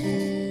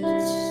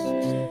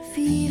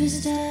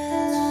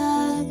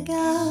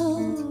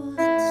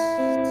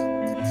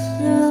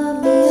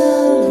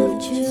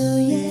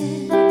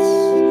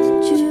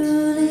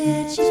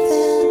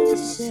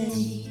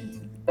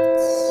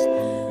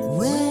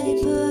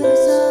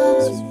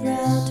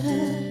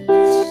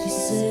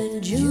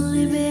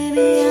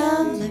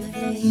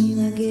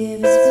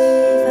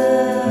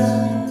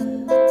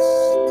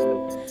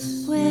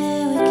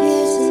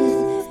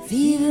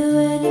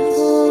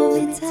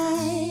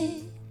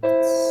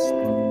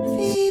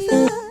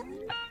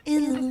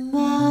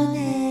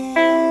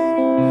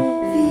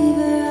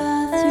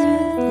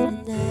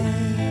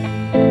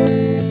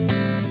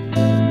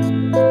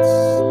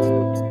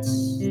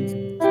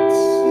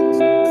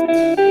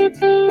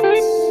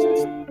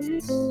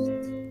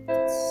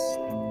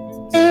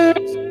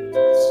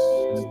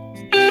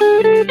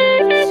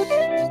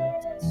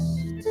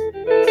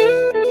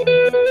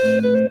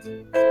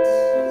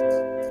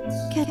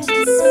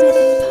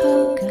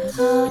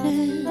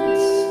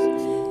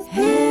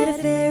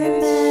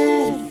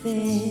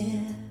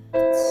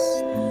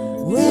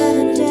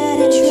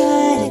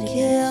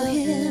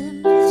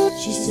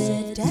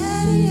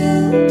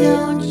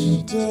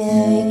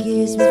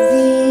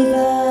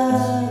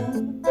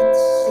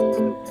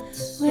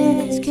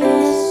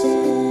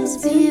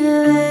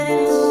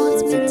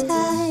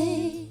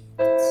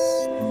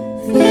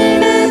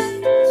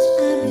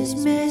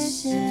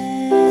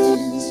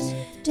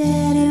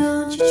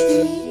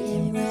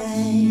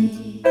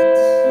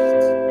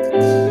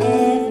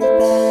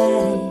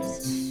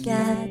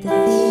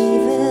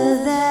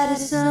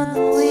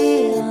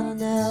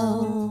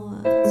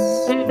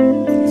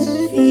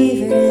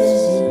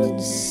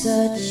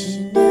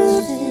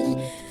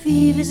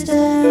 so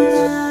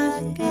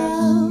long ago.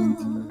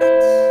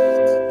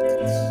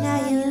 Now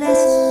you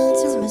listen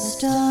to my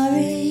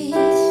story.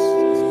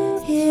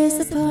 Here's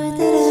the point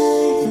that I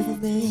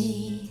have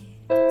made.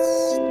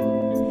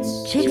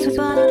 Chicks were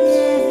born to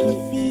give you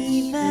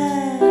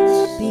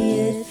fever. Be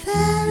it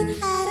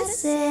Fahrenheit or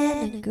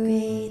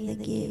centigrade, they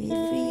give you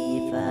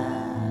fever.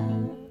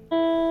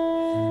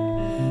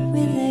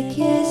 With their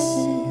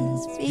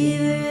kisses,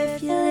 fever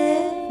if you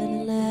live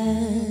and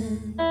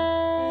learn.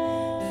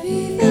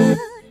 Fever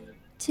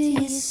to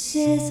your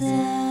sizzle.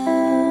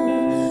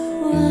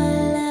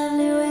 One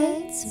lovely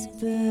way to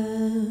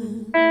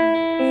burn.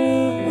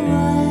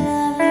 One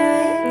lovely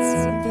way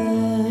to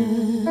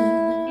burn.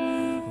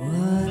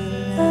 What a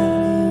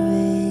lovely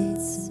way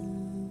to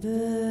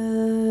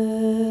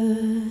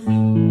burn.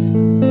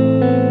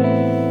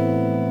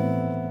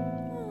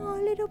 Oh,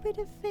 a little bit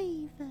of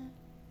fever.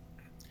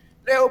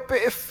 Little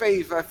bit of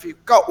fever. If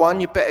you've got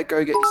one, you better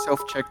go get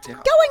yourself checked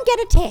out. Go and get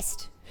a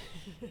test.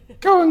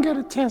 Go and get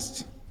a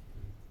test.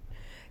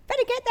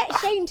 Better get that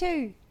Shane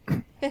too.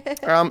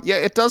 Yeah,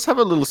 it does have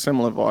a little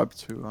similar vibe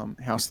to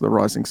House of the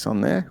Rising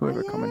Sun there,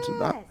 whoever commented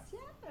that.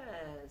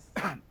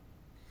 Yes.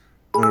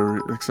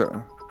 Except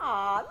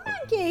Aw,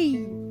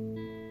 monkey.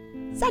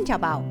 Sancho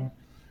Bao.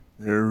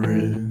 there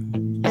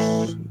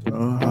is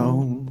a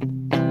house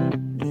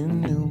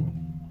in you.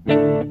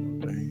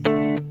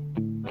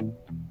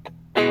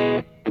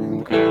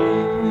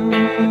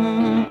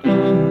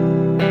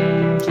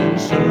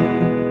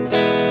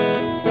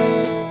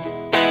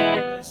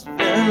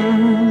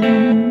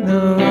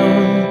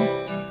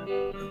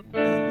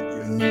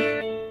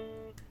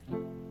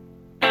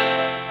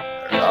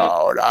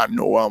 Lord, I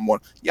know I'm one.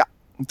 Yeah,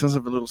 it does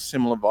have a little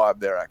similar vibe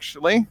there,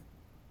 actually.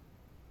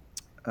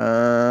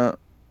 Dougie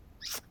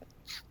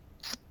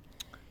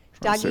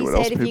see what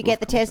else said, if you people get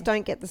the have test,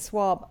 don't get the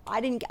swab. I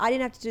didn't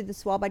have to do the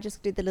swab. I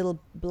just did the little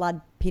blood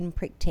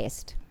pinprick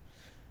test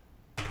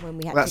when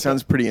we had. That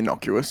sounds pretty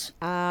innocuous.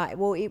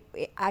 Well,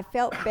 I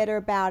felt better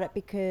about it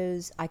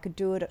because I could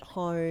do it at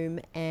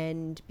home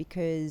and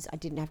because I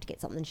didn't have to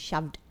get something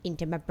shoved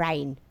into my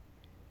brain.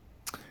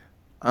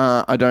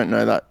 I don't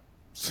know that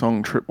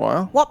song,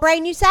 Tripwire. What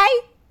brain, you say?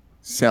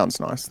 Sounds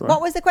nice, though.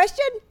 What was the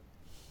question?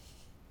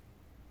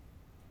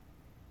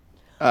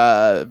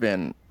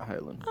 Van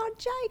Halen. Oh,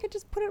 Jake, I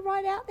just put it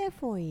right out there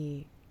for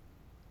you.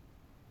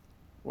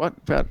 What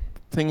about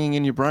thinking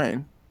in your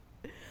brain?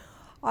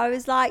 I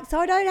was like, so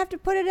I don't have to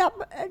put it up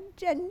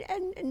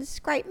and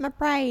scrape my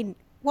brain.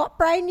 What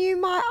brain, you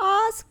might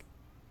ask?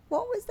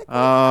 What was the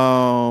question?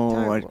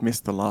 Oh, I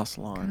missed the last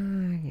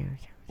line.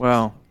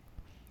 Well,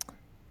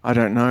 I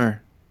don't know.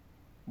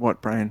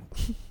 What brain?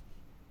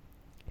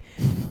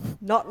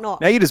 Not. Now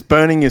you're just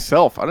burning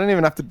yourself. I don't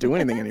even have to do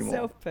anything anymore.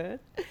 Self-burn.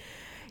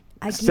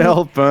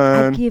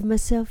 Self-burn. I give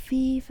myself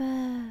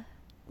fever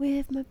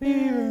with my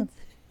burns.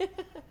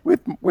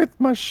 With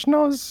my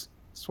schnoz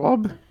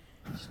swab.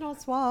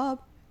 Schnoz swab.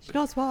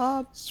 Schnoz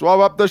swab. Swab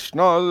up the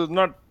schnoz,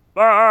 not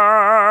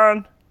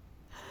burn.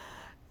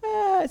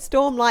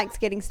 Storm likes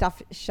getting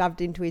stuff shoved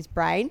into his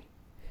brain.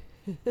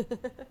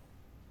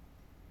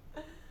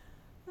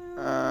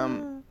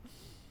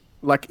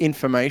 Like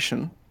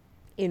information.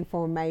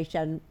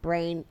 Information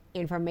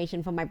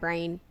for my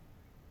brain.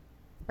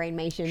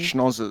 Brainmation.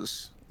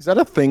 Schnozzers. Is that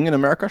a thing in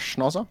America?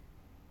 Schnozzer?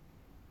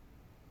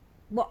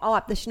 What? Oh,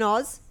 up the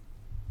schnoz?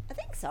 I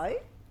think so.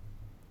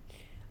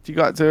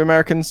 Do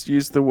Americans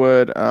use the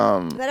word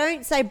They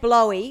don't say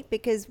blowy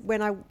because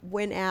when I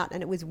went out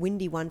and it was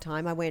windy one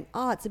time, I went,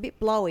 oh, it's a bit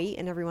blowy,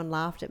 and everyone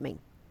laughed at me.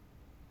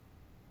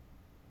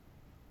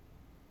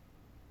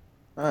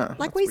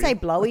 Like we say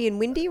blowy and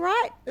windy,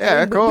 right?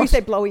 Yeah, of course. We say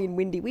blowy and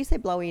windy. We say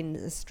blowy in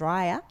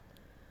Australia.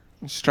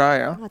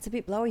 Australia? Oh, it's a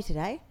bit blowy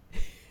today.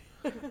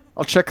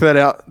 I'll check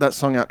that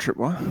song out,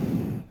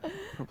 Tripwire.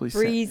 Probably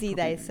Breezy,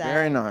 they say.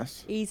 Very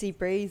nice. Easy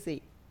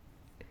breezy.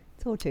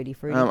 It's all tutti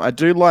frutti. I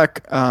do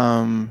like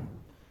I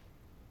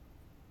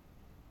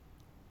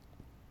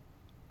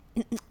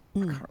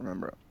can't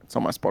remember it. It's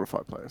on my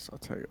Spotify playlist, I'll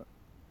tell you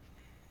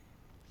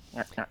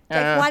what. Jake,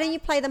 why don't you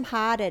play them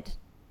hearted?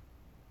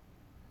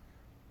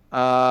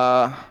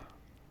 Yeah,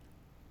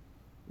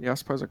 I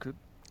suppose I could.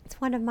 It's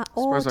one of my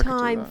Suppose I could do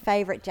all-time that.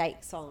 favourite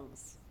Jake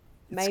songs.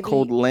 It's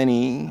called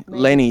Lenny.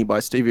 Lenny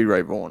by Stevie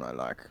Ray Vaughan. I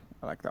like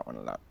that one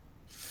a lot.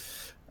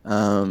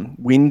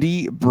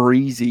 Windy,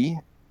 breezy,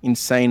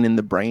 insane in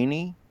the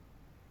brainy.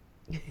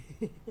 Who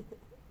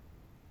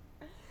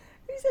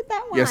said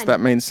that one? Yes, that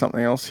means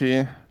something else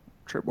here.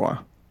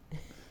 Tripwire.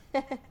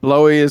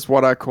 Blowy is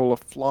what I call a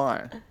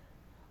fly.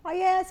 Oh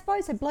yeah, I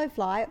suppose so.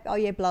 Blowfly. Oh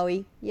yeah,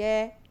 blowy.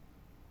 Yeah.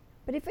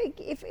 But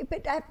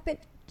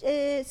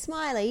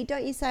Smiley,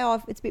 don't you say,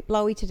 oh, it's a bit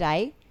blowy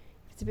today?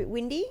 It's a bit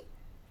windy.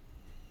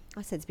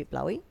 I said it's a bit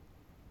blowy.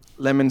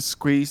 Lemon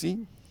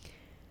squeezy.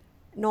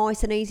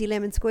 Nice and easy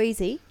lemon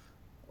squeezy.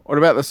 What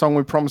about the song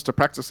we promised to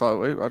practice last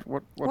week? What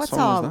What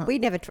song was that?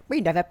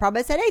 We never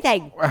promise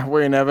anything.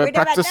 We never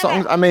practice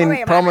songs. I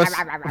mean, promise.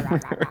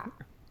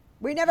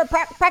 We never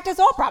practice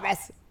or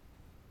promise.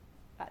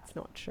 That's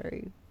not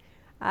true.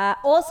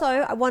 Also,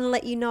 I want to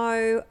let you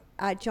know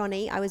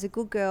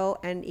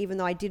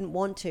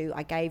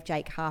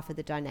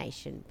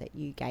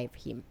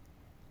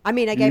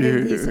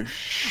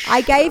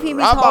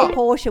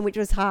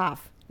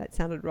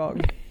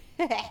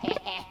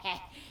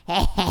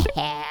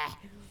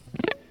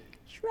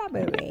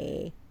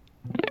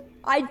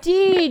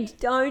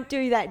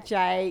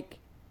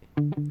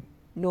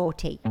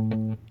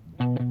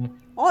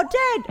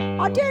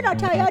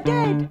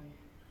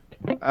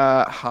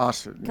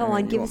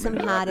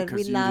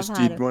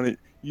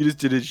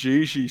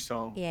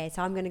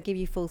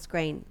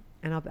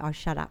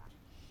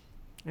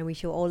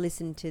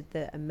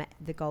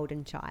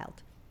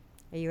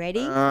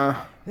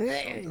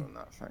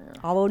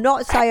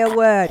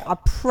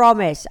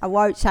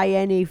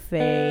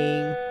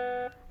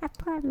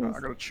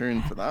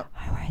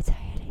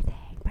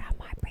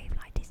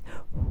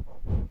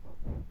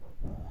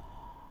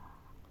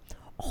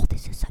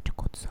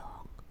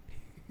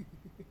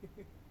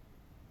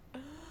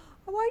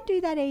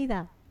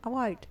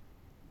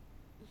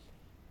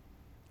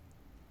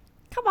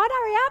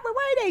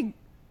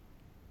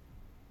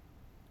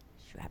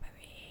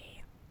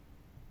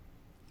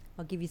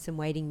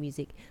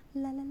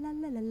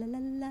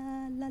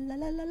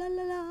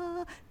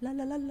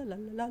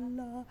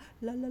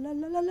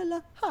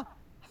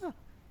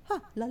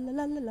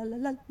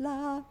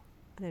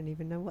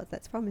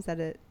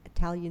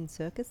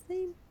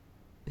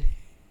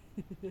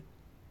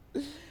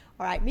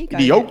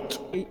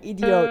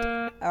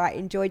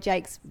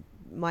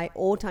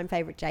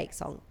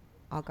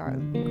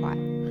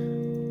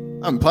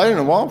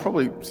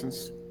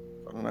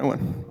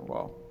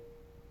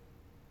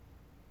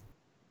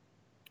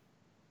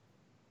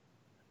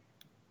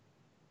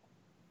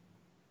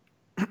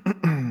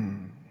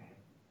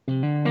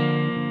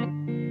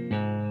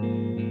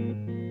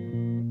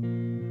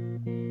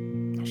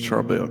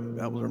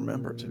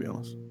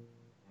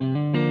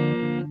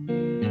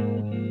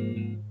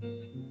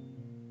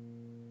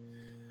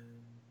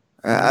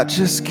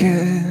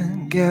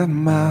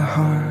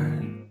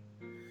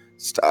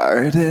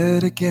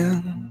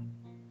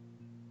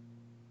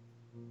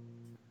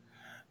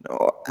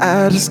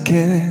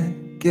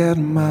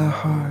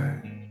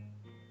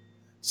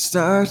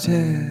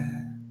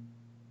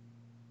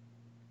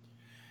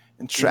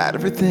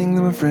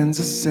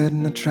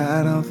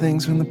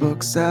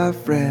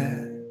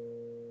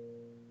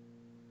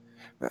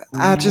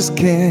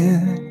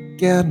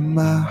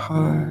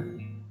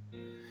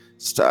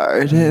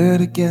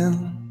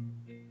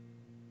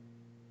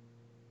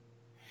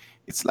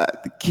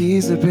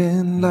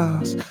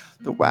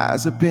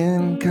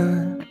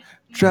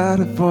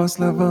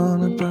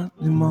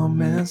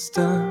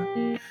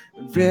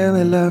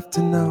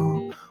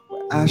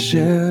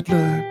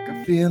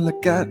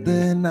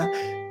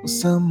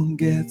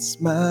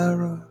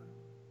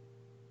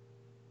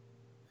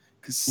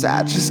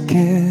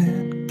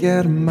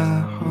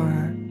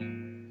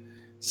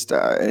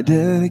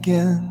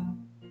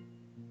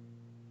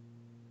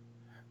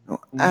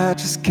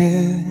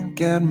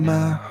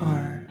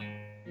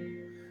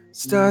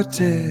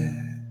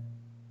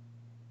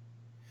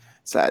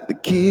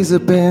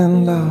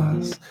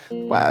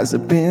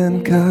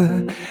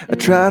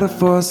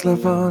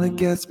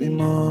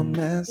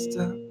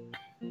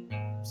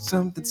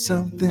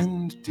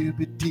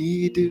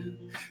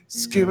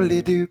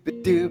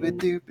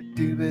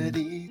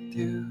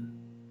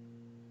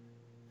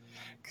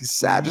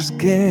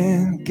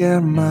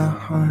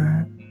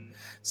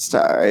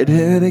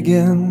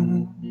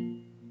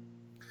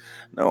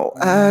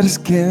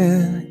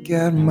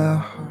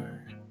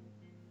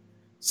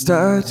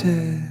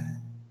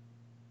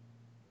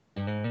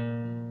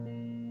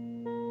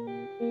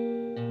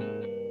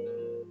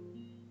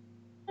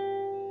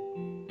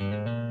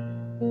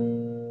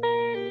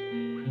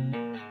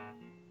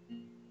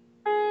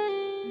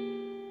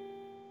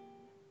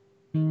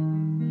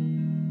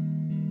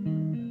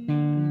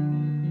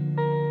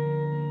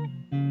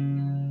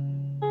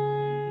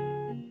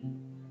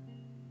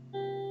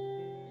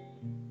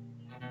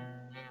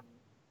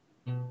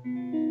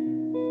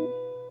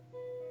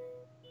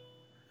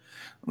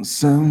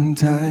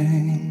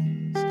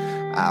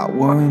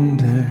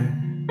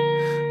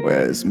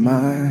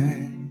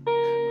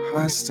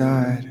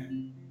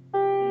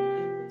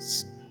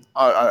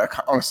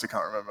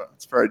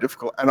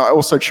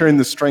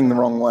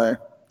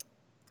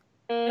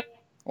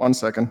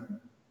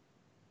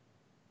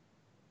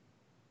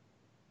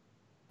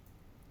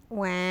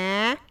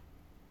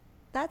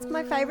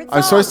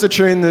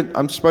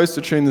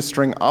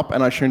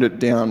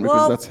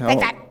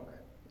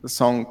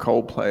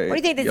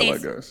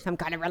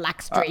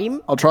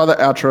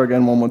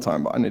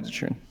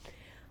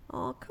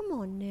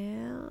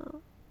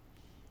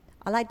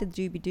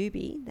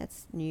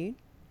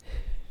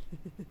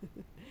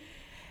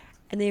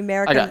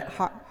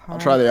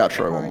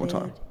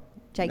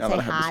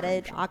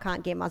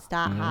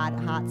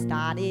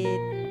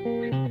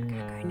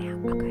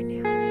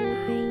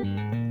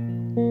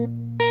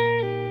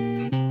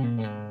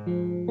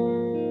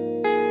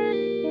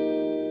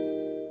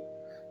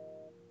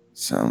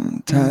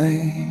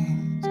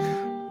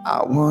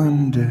I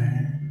wonder,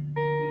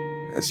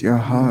 has your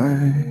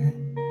heart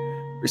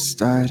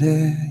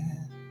restarted?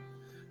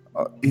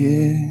 Or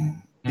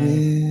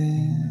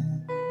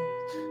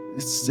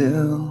it's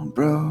still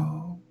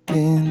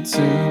broken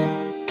too?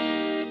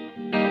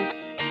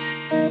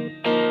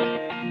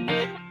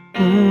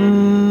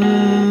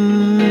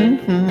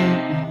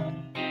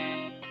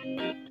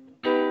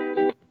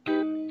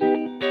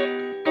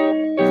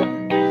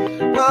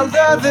 While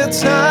other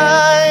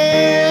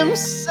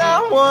times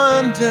I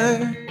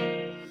wonder,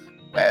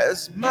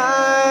 where's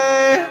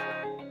my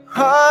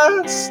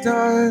heart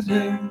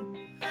started?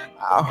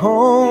 I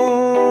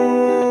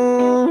hope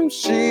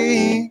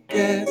she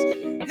gets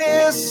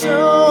here soon.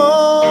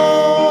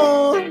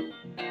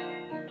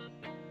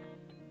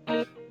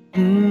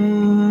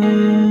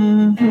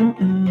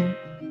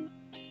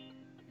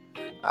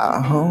 I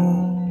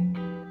hope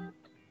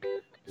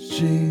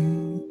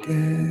she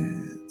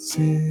gets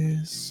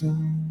here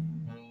soon.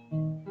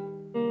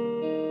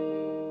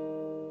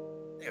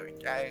 There we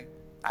go.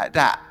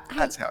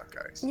 That's how it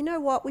goes. You know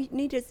what? We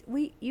need to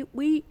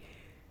we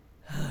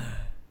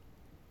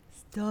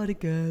start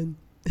again.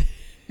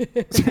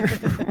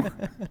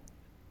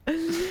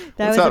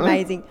 That was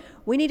amazing.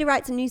 We need to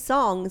write some new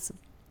songs.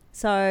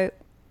 So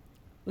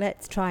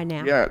let's try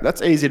now. Yeah,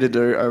 that's easy to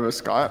do over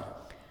Skype.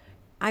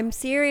 I'm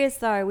serious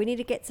though. We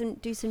need to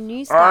do some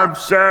new stuff. I'm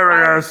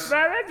serious.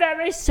 Very,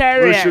 very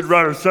serious. We should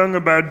write a song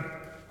about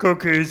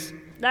cookies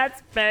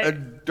That's big.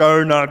 and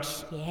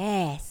donuts.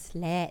 Yes,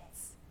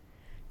 let's.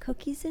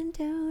 Cookies and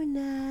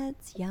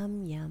donuts,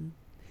 yum yum.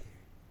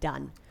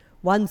 Done.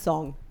 One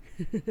song.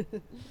 The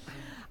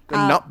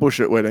Nutbush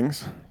at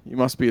weddings. You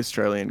must be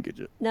Australian,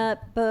 Gidget.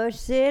 Nutbush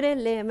City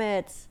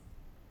Limits.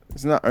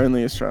 Isn't that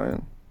only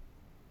Australian?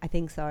 I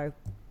think so.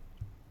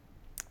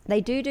 They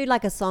do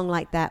like a song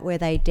like that where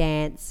they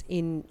dance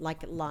in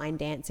like line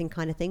dancing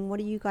kind of thing. What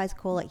do you guys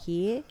call it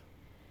here?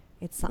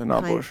 It's The some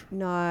Nutbush.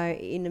 No,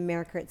 in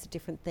America it's a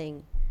different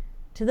thing.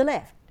 To the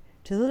left,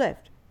 to the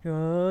left,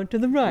 to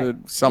the right. The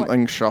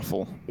something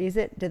shuffle. Is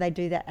it? Do they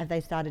do that? Have they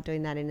started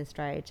doing that in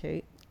Australia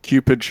too?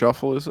 Cupid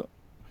shuffle, is it?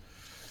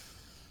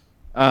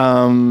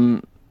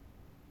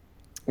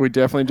 We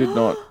definitely did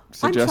not I'm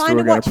suggest trying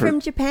we to were going watch to from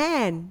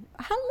Japan.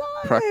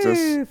 Hello.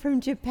 practice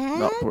From Japan.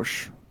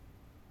 Nutbush.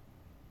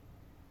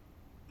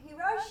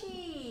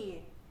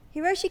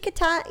 Hiroshi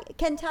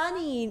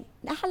Kantani.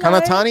 Hello.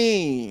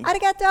 Kanatani.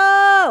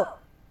 Arigato.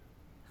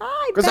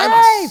 Hi, babe.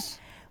 Gozaimasu.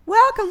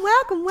 Welcome.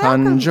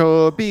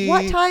 Tanjobi.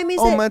 What time is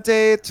it?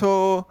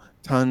 Omadeto.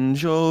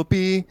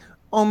 Tanjobi.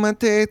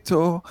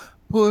 Omadeto.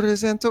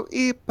 Presento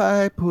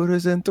ipai.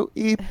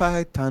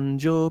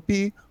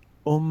 Tanjobi.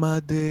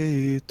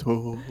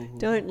 Omadeto.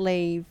 Don't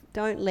leave,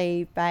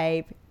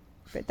 babe.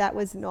 But that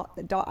was not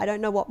I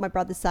don't know what my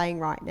brother's saying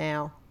right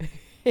now.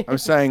 I'm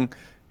saying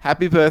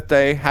happy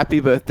birthday,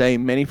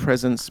 many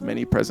presents,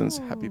 happy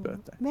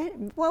birthday.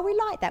 Man, well, we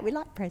like that. We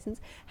like presents.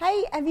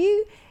 Hey,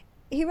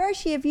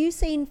 Hiroshi, have you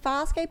seen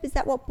Farscape? Is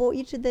that what brought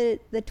you to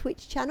the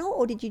Twitch channel,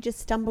 or did you just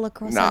stumble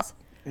across us?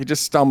 He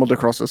just stumbled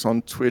across us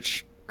on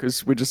Twitch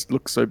because we just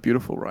look so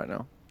beautiful right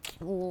now.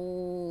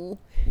 Oh.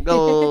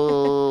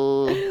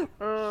 Go.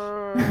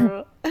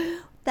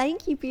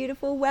 Thank you,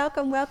 beautiful.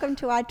 Welcome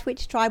to our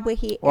Twitch tribe. We're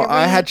here. Well,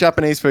 I had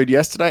Japanese food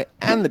yesterday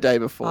and the day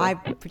before. I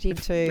did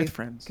too. With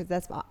friends. Because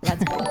that's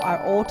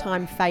our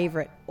all-time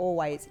favourite,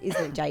 always,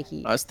 isn't it,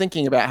 Jakey? I was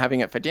thinking about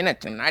having it for dinner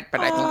tonight,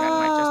 but I think that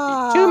might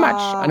just be too much.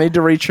 I need to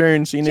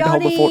retune, so you need to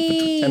hold the fort for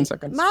 10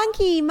 seconds.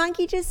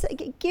 Monkey just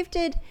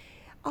gifted.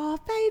 Oh,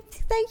 babe,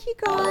 thank you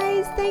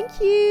guys. Thank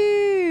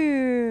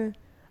you.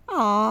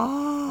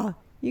 Oh,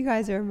 you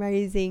guys are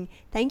amazing.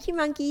 Thank you,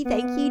 Monkey.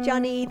 Thank you,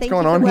 Johnny. Thank you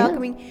going for on here?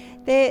 welcoming.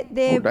 They're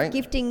All day.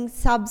 gifting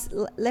subs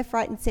left,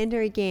 right, and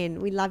centre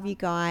again. We love you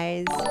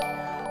guys.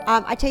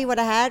 I tell you what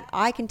I had.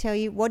 I can tell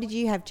you. What did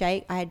you have,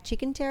 Jake? I had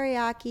chicken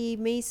teriyaki,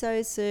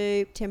 miso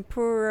soup,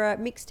 tempura,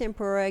 mixed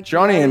tempura.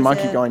 Johnny and gyoza,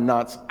 Monkey going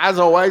nuts, as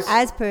always.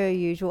 as per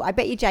usual. I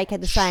bet you Jake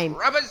had the same.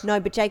 Rubbers. No,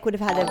 but Jake would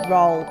have had a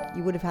roll.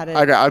 You would have had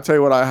Okay, I'll tell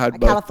you what I had. a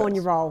both California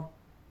days. roll.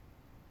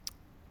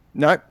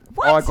 Nope.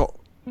 What? I got...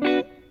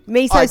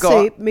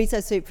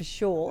 Miso soup for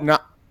sure. No.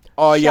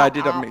 Oh, yeah, I Shut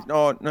did have up. miso.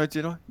 Oh, no,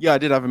 did I? Yeah, I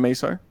did have a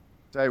miso.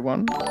 Day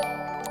one.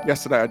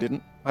 Yesterday I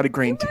didn't. I had a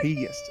green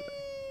tea yesterday.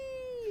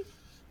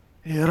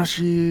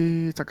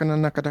 Hiroshi takana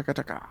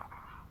nakadakataka.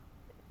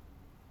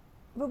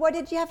 But what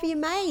did you have for your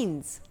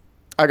mains?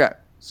 Okay,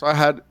 so I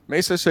had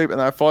miso soup and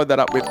then I followed that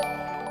up with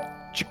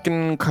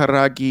chicken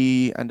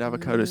karagi and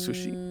avocado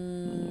sushi.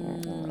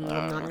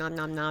 Nom, nom,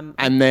 nom, nom.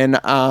 And then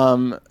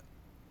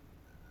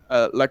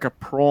like a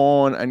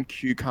prawn and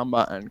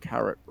cucumber and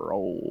carrot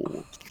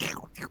roll.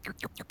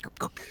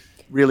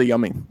 Really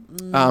yummy.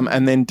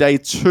 And then day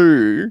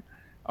two,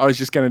 I was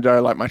just going to do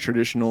like my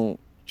traditional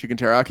chicken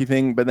teriyaki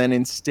thing, but then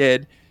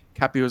instead,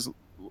 Cappy was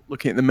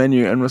looking at the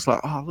menu and was like,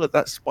 "Oh, look,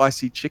 that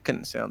spicy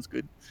chicken sounds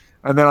good."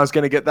 And then I was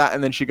going to get that,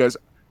 and then she goes,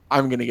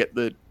 "I'm going to get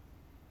the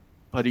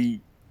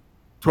bloody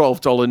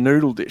 $12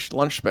 noodle dish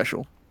lunch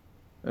special,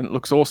 and it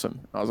looks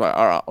awesome." I was like,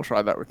 "All right, I'll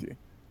try that with you."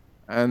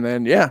 And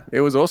then yeah,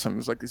 it was awesome. It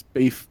was like this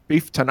beef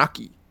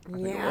tanaki. I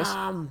think it was.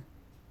 Yum.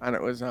 And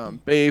it was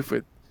beef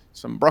with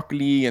some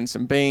broccoli and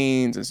some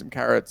beans and some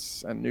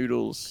carrots and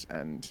noodles,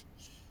 and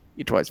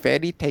it was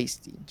very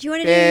tasty. Do you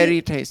want to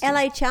very do tasty.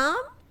 LA Charm?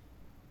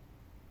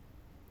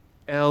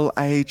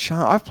 LA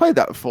Charm. I've played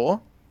that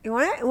before. You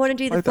want to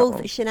do the Played that full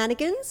one.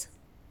 shenanigans?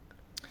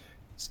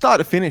 Start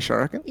to finish, I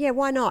reckon. Yeah,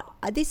 why not?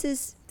 This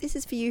is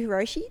for you,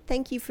 Hiroshi.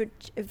 Thank you for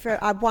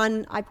I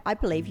won. I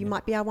believe you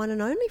might be our one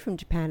and only from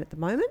Japan at the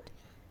moment.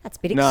 That's a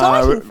bit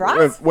exciting for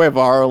us. We're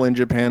viral in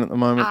Japan at the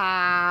moment.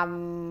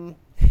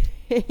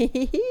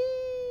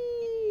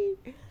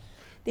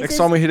 Next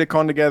time we hit a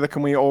con together,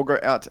 can we all go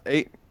out to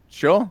eat?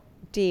 Sure.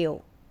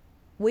 Deal.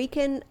 We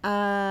can,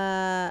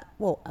 the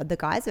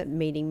guys are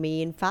meeting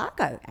me in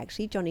Fargo,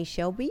 actually. Johnny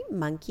Shelby,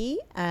 Monkey,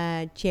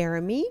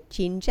 Jeremy,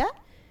 Ginger,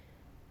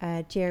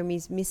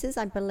 Jeremy's missus,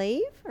 I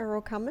believe, are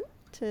all coming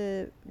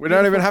to... We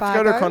don't even have to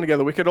go to a Fargo. con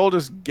together. We could all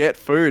just get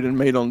food and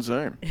meet on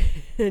Zoom.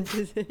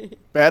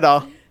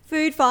 Better.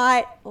 Food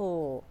fight.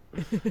 Oh.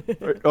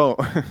 Oh.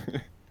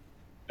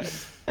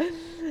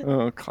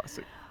 Oh,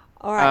 classic.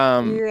 All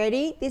right, you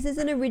ready? This is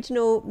an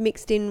original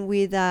mixed in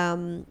with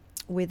a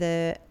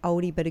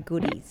oldie but a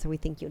goodie, so we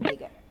think you'll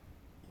dig it.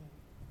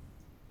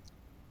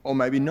 Or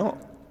maybe not.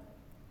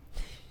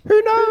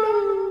 Who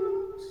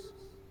knows?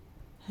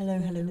 Hello,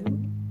 hello.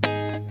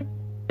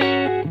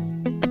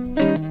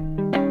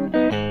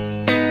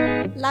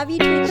 Love you,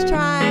 Twitch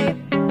tribe.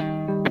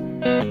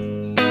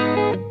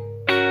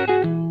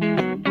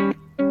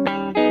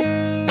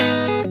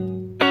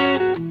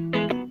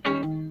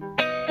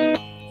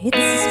 It's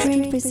a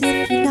strange place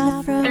if you're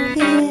not from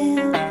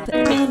here. Put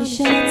on a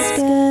short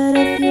skirt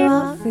if you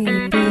want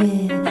free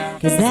beer.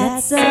 Cause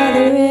that's all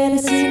there really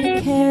seem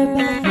to care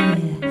about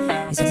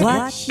here. Is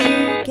what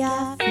you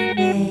got for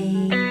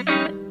me.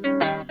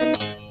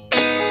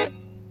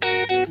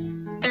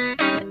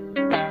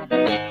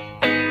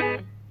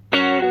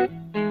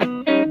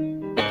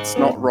 It's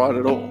not right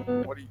at all.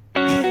 What do you...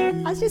 I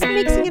was just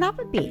mixing it up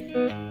a bit.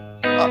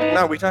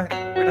 No, we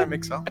don't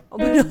mix up. Oh,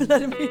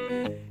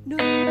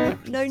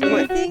 no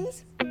new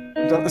things?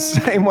 We've done the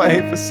same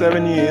way for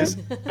 7 years,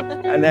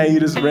 and now you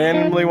just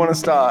randomly want to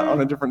start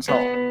on a different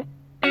song.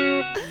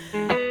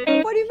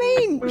 What do you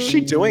mean? What is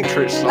she doing,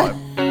 Trish? Like,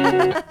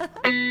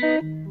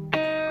 what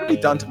have you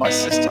done to my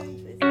sister?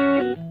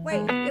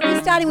 Wait, are we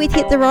starting with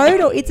Hit the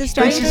Road or It's a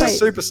Strange She's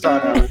Place? a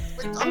superstar now.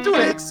 I'm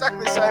doing it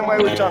exactly the same way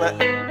we've done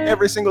it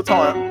every single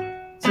time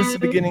since the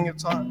beginning of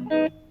time.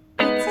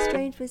 It's a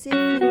strange place if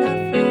you're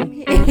not from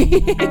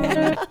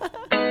here.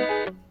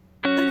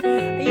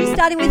 Are you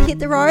starting with Hit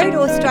the Road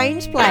or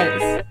Strange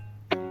Place?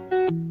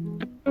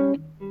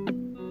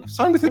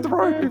 Same with Hit the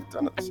Road. We've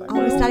done it the same Oh,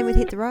 way. we're starting with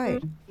Hit the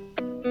Road.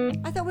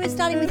 I thought we were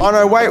starting with... Oh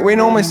no, wait. We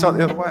normally start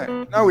the other way.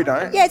 No, we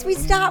don't. Yes, we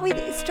start with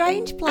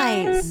Strange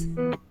Place.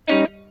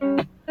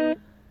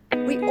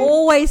 We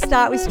always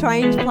start with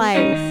Strange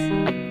Place.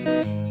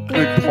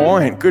 Good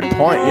point. Good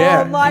point. Oh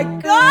Yeah. my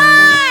God!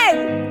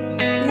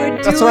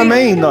 That's what I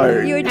mean, though.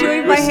 You were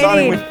doing We're my head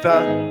starting in. with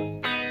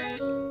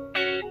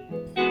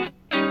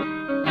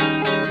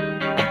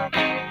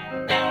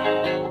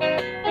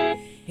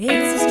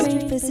It's a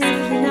strange place if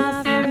you're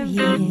not from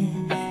here.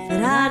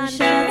 Put on a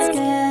short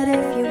skirt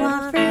if you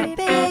want free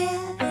beer.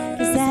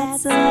 Cause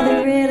that's all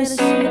there really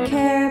seem to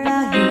care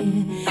about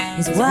here.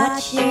 Is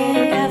what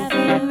you got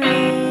for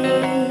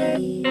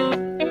me.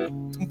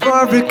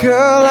 Don't worry,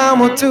 girl, I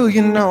won't do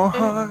you no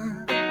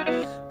harm.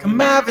 Come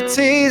have a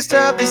taste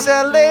of this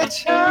LA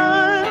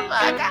charm.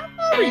 I got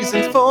no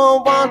reasons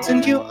for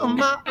wanting you on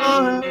my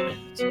arm,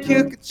 so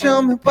you could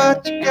show me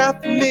what you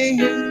got for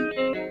me.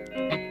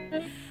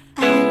 I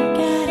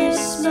got a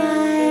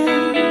smile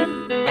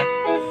and a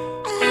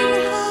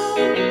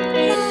whole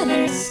lot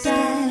of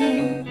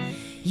style.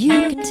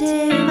 You can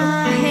take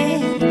my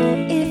hand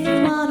if you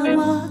wanna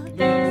walk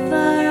for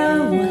a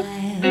while.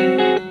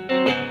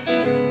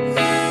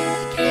 I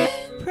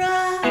can't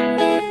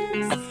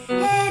promise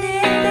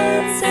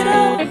anything, so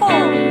don't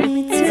hold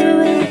me to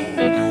it.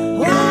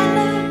 Why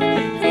not?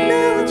 I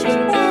know what you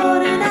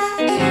want and I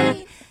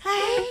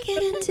ain't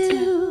gonna do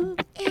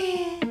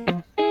it.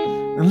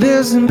 Now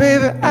listen,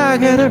 baby, I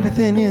got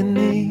everything you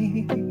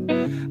need.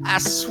 I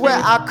swear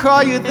I'll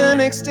call you the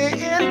next day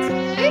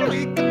and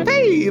we could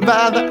pay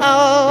by the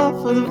hour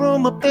for the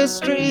room up the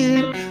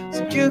street,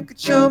 so you could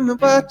show me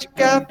what you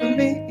got for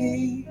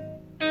me.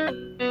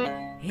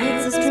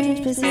 It's a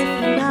strange place if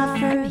you're not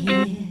from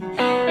here.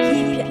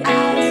 Keep your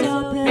eyes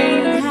open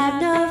and have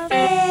no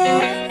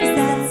fear. Cause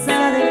that's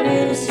all they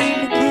really seem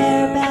to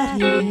care about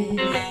here.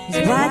 Is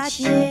what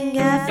you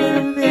got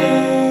for me.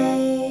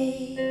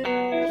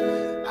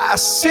 I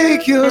see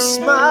you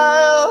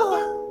smile,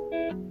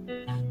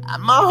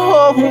 and my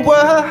whole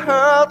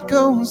world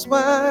goes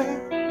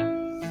wild.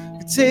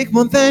 You take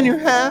more than you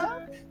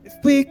have if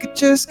we could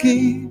just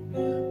keep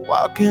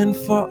walking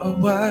for a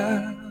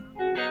while.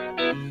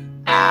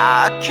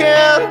 I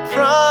can't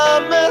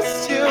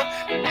promise you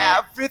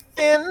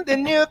everything,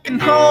 then you can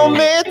hold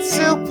me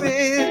to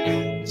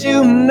it.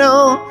 You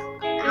know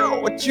I know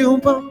what you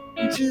want,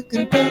 and you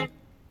can bet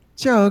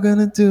you're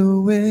gonna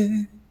do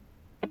it.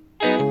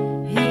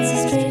 It's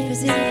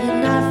as if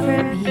you're not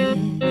from here.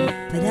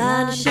 Put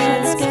on a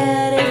short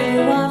skirt if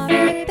you want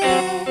free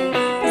beer.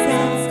 'Cause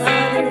that's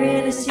all they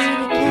really seem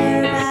to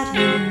care about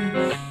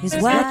here, is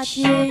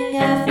watching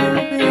out for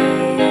me.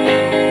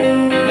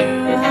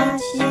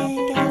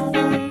 Watching out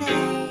for me.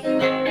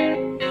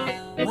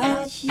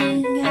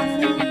 Watching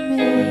out for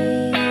me.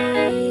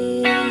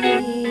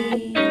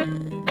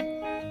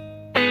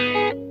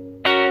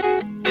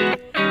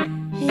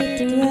 Hit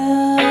the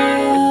road.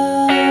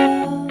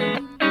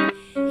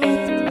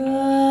 Hit the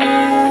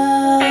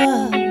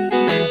road.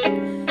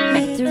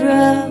 Hit the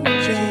road,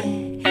 Jack.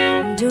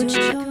 Don't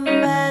you come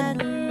back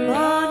no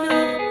more, no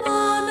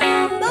more, no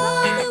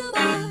more, no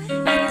more.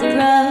 Hit the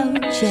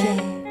road, Jack.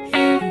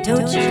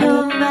 Don't you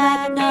come back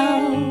no,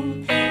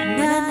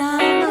 no, no,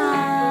 no.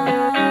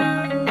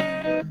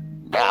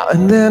 Now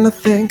and then I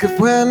think of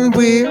when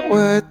we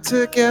were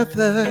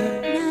together.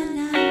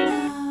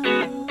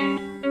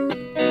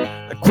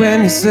 Like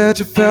when you said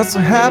you felt so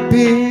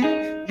happy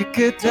you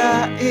could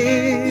die.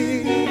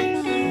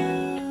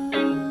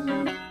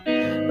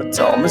 I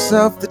told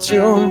myself that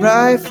you were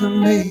right for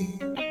me.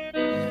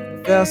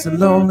 I felt so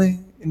lonely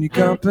in your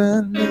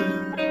company.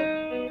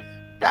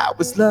 That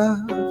was love,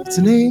 it's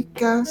an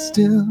ache I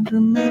still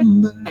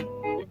remember.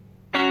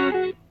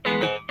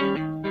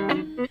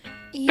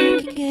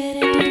 You can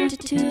get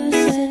addicted to a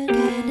certain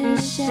kind of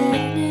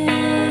sadness.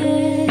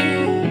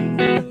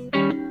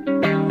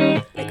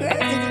 Like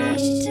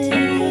resignation to the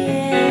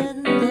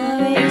end,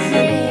 always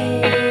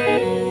end.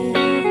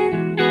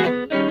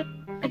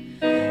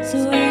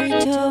 So when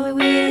you told me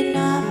we did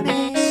not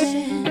make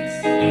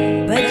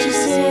sense, but you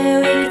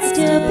said we could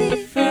still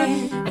be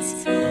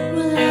friends,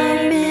 well, I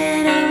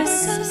admit I was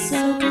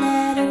so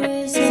glad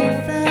it was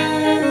over.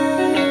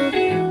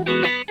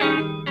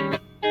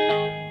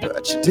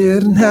 But you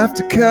didn't have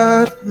to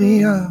cut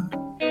me off,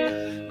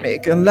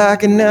 make it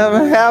like it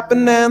never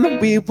happened and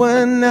that we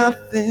were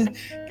nothing.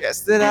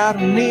 Guess that I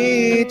don't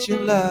need your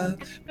love,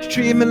 but you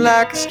treat me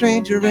like a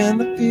stranger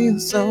and I feel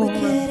so We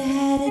could wrong. have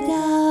had it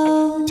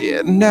all.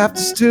 Didn't have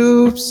to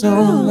stoop so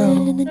Rolling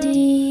low. in the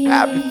deep.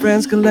 Happy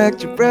friends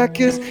collect your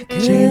records,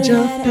 change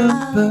your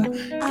number.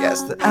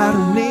 Guess that I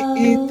don't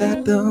need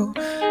that though.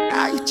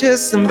 Now you're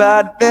just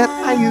somebody that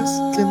I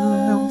used to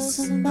know.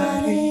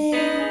 Somebody.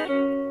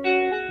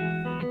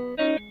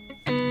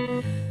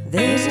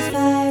 There's a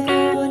fire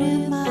growing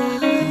in my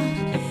heart,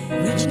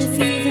 reaching a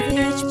fever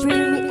pitch,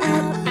 bring me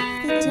out of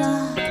the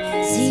dark.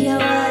 See how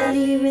I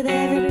leave with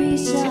every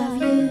piece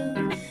of you.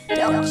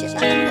 Don't you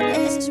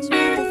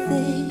underestimate the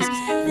things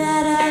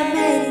that I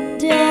made and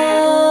do.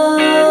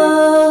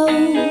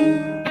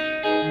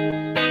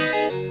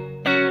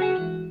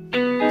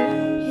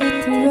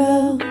 Hit the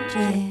road,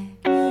 Jack.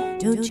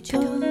 Don't you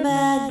come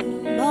back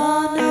no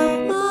more, no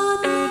more,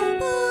 no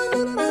more,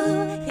 no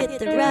more. Hit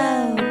the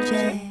road,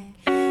 Jack.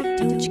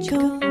 Don't you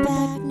come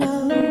back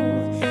no, no,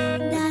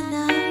 no,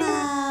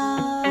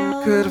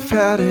 no. Could have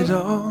had it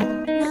all,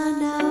 No,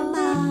 no,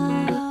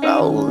 no.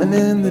 rolling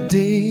in the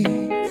deep.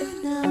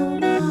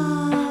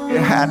 You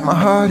had my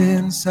heart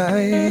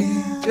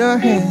inside your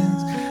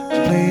hands,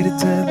 you played it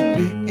to the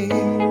beat.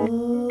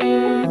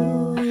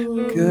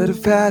 Could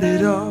have had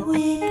it all,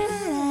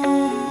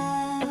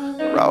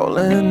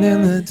 rolling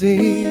in the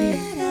deep.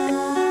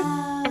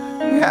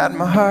 You had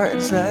my heart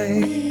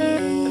inside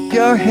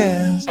your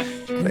hands, you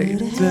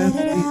played it to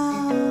the beat.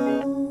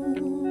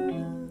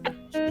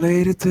 You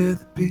played it to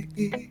the beat.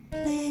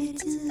 Played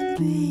it to the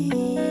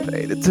beat.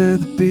 Played it to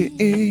the beat.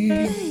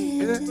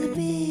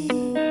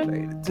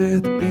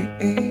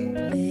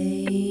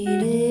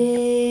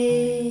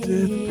 To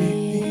the beat.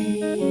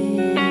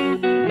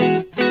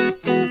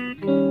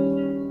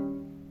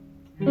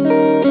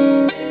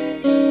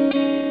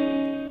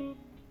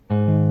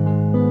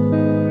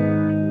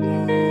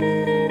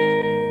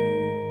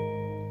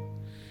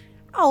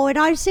 Oh, and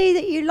I see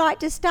that you like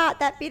to start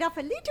that bit off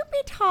a little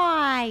bit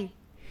high.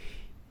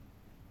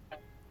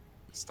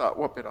 Start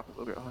what bit up a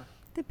little bit higher?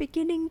 The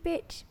beginning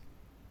bit.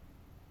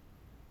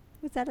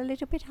 Was that a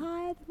little bit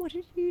higher than what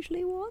it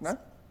usually was? No?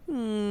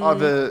 Oh,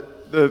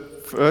 the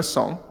first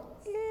song,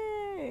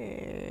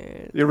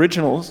 Yeah. the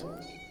originals.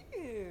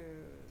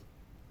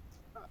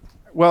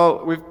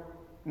 Well,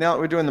 now that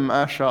we're doing the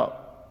mashup,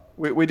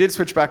 we did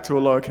switch back to a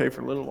lower key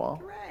for a little while.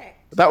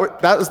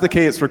 Correct. That was the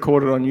key it's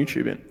recorded on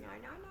YouTube in.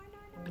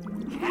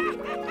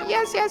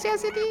 Yes,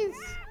 it is.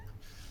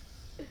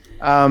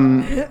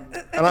 And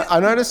I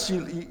noticed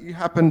you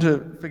happened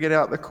to forget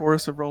out the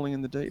chorus of Rolling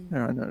in the Deep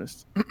there, I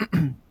noticed. No,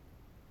 I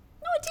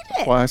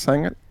didn't. Why I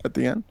sang it at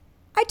the end.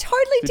 I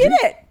totally did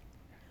it.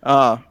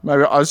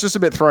 Maybe I was just a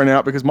bit thrown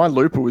out because my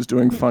looper was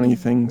doing funny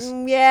things.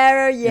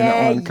 Yeah, in that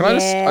yeah, one. Can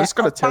I just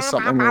got to test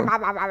something real.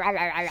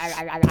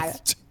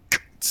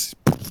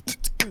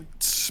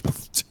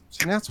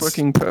 See, now it's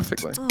working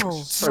perfectly.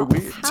 Oh, So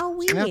weird. how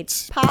See, now weird.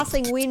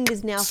 Passing wind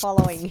is now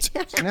following.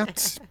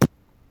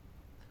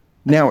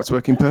 Now it's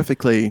working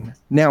perfectly.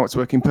 Now it's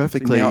working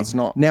perfectly. Now it's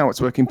not. Now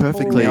it's working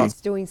perfectly. Oh, it's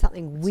doing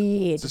something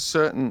weird. It's a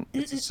certain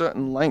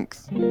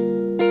length.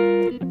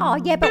 Oh,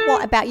 yeah, but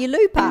what about your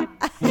looper?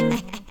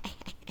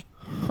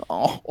 Oh,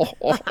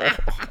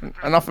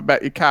 Enough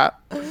about your cat.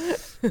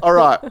 All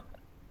right.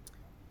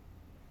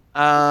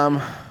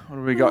 What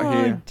do we got Oh,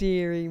 here?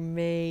 dearie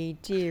me,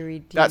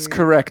 dearie. That's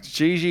correct.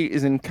 Gigi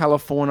is in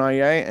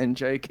California and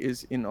Jake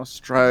is in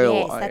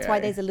Australia. Yes, that's why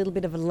there's a little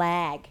bit of a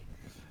lag.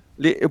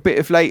 Little bit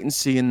of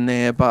latency in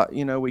there, but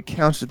we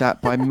countered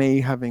that by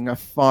me having a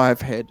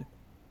 5 head,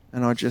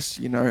 and I just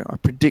I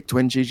predict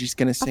when Gigi's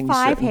going to sing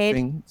certain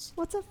things.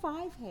 What's a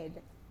 5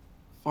 head?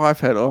 5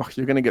 head. Oh,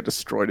 you're going to get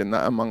destroyed in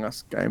that Among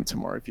Us game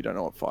tomorrow if you don't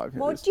know what 5 head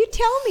Well, is. you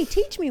tell me.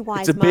 Teach me,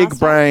 wise It's a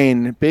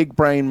master. big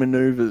brain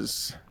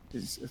maneuvers.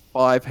 It's a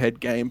 5 head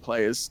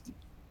gameplay is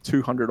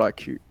 200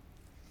 IQ.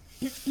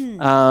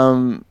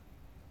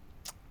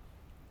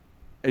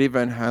 Eddie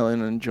Van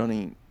Halen and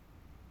Johnny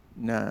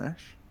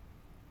Nash.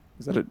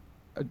 Is that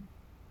a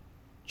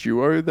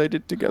duo they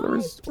did together? Or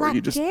are Black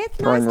you just Death,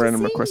 throwing nice to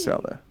random see requests you.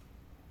 out there?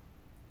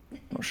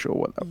 Not sure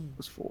what that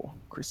was for,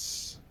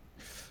 Chris.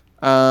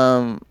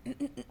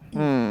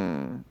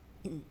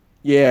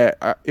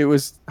 Yeah, it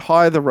was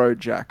High the Road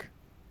Jack.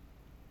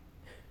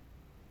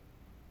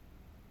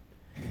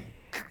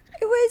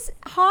 It was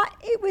high.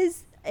 It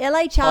was LA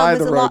High Charm was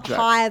the a Road lot Jack.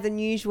 higher than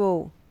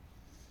usual.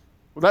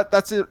 Well,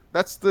 that's it.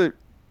 That's the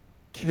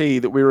key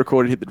that we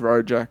recorded. Hit the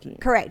road, Jackie.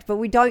 Correct, but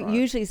we don't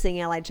usually sing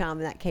LA Charm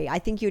in that key. I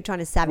think you were trying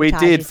to sabotage.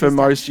 We did your for sister.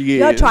 most years.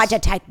 You're trying to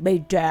take me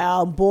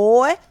down,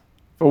 boy.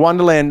 For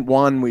Wonderland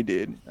 1 we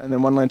did, and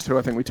then Wonderland 2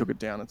 I think we took it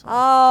down a time.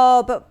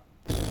 Oh, but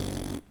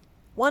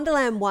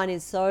Wonderland 1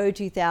 is so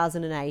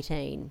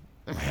 2018.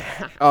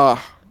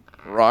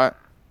 Right.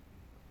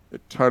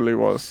 It totally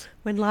was.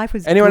 When life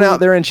was Anyone good. out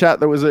there in chat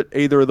that was at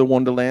either of the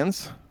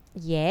Wonderlands?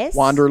 Yes.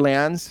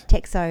 Wanderlands?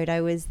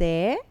 Texodo was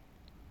there.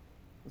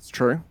 That's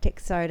true.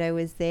 Texodo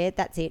was there.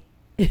 That's it.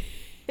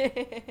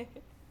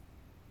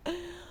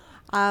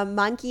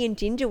 Monkey and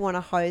Ginger want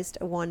to host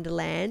a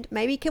Wonderland.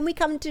 Maybe can we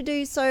come to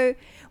do so?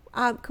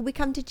 Could we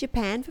come to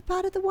Japan for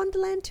part of the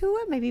Wonderland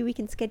tour? Maybe we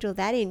can schedule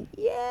that in.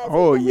 Yes.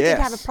 Oh, we could yes.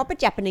 have a proper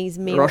Japanese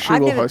meal. Roshi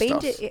will host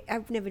us.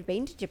 I've never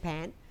been to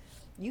Japan.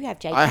 You have,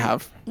 Jake. I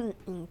have.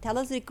 Tell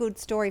us a good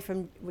story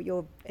from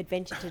your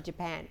adventure to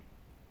Japan.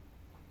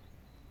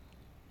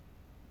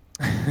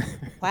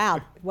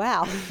 Wow.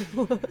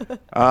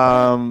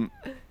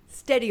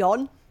 Steady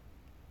on.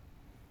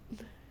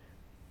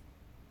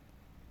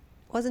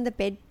 Wasn't the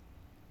bed?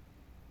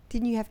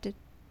 Didn't you have to?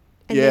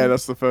 and Yeah, then-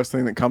 that's the first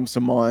thing that comes to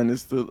mind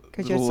is the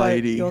 'Cause little you're so-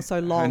 lady. you're so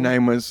Her long.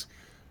 name was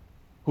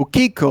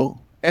Hukiko,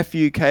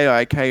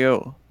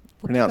 Fukiko,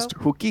 pronounced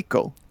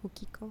Hukiko.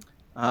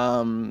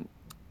 Hukiko.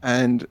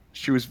 And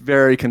she was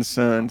very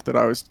concerned that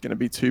I was going to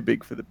be too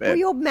big for the Well, bed.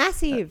 you're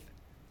massive.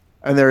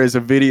 And there is a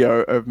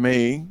video of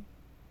me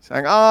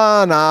saying,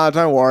 "Oh, nah,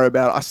 don't worry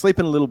about it. I sleep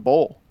in a little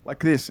ball like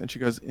this." And she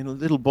goes, "In a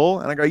little ball?"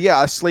 And I go, "Yeah,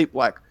 I sleep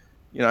like,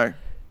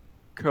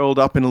 curled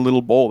up in a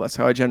little ball. That's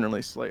how I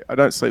generally sleep. I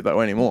don't sleep that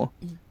way anymore.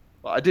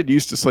 But I did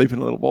used to sleep in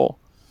a little ball."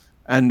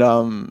 And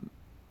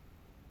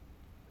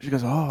she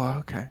goes, "Oh,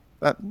 okay."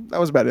 That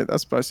was about it.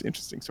 That's the most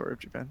interesting story of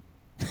Japan.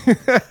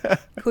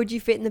 Could you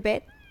fit in the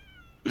bed?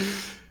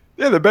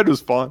 Yeah, the bed was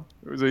fine.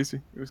 It was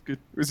easy. It was good.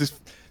 It was just,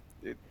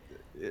 it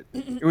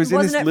was in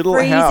Wasn't this it little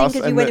freezing house.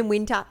 because you and went in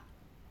winter?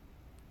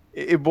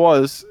 it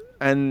was,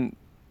 and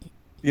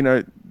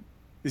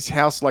this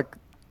house, like,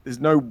 there's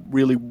no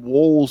really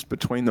walls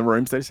between the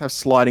rooms. They just have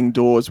sliding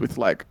doors with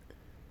like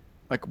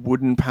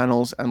wooden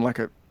panels and like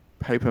a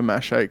paper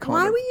mache kind of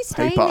Why were you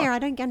staying paper. there? I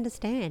don't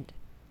understand.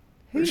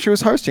 She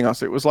was hosting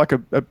us. It was like a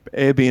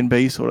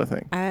Airbnb sort of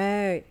thing.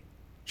 Oh.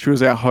 She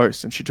was our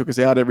host, and she took us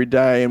out every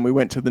day, and we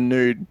went to the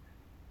nude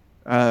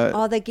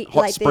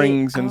hot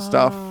springs and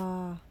stuff.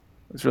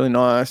 It was really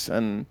nice,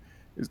 and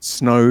it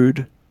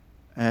snowed,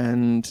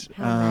 and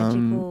How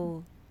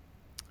magical.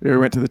 we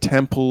went to the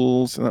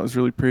temples, and that was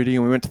really pretty,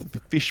 and we went to the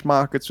fish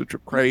markets, which were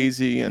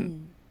crazy,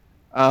 and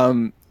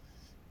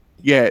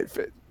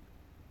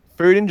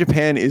food in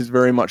Japan is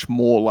very much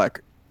more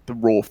like the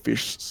raw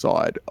fish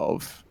side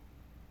of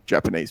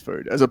Japanese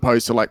food, as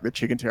opposed to like the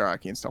chicken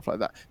teriyaki and stuff like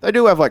that. They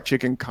do have like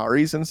chicken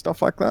curries and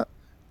stuff like that,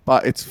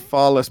 but it's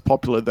far less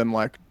popular than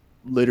like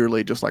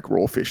literally just like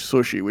raw fish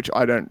sushi, which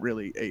I don't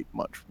really eat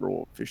much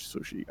raw fish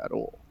sushi at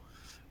all,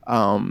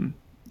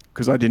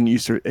 because I didn't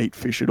used to eat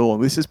fish at all.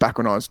 This is back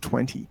when I was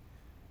 20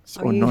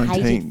 or you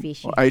 19 hated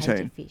fish. or You 18.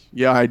 hated fish.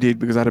 Yeah, I did,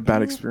 because I had a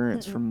bad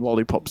experience from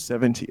Lollipop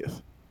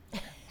 70th.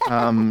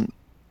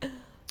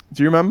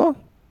 Do you remember?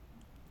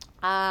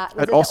 Was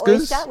At it Oscars? The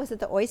oyster? Was it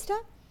the oyster?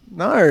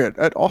 No,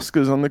 at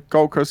Oscars on the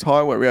Gold Coast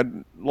Highway, we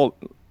had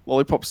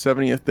Lollipop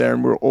 70th there,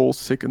 and we were all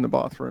sick in the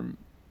bathroom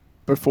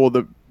before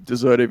the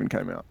dessert even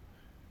came out.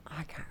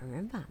 I can't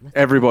remember.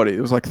 Everybody.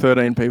 There was like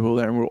 13 people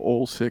there, and we were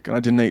all sick, and I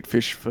didn't eat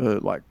fish for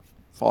like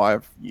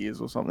 5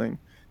 years or something.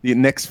 The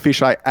next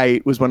fish I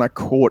ate was when I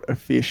caught a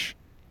fish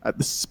at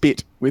the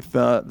Spit with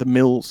the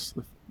Mills,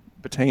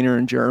 Bettina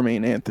and Jeremy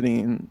and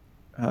Anthony and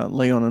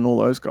Leon and all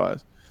those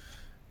guys.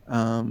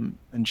 And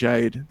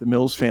Jade, the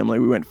Mills family,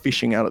 we went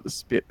fishing out at the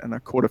Spit, and I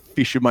caught a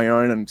fish of my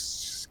own and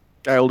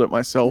scaled it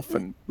myself,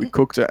 and we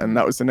cooked it, and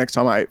that was the next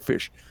time I ate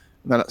fish.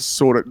 And then it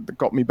sort of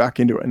got me back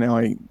into it, and now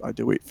I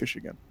do eat fish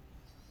again.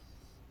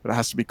 but it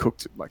has to be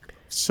cooked like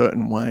a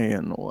certain way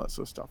and all that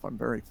sort of stuff. I'm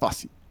very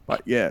fussy.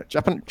 But yeah,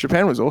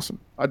 Japan was awesome.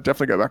 I'd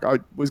definitely go back. I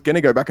was going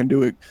to go back and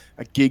do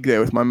a gig there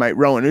with my mate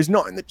Rowan, who's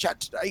not in the chat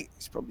today.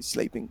 He's probably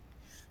sleeping.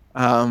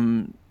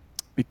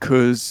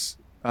 Because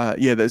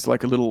there's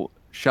like a little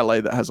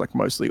chalet that has like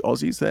mostly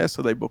Aussies there,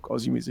 so they book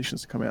Aussie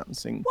musicians to come out and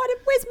sing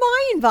Where's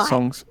my invite?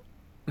 songs.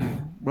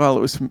 Well,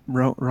 it was for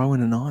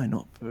Rowan and I,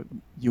 not for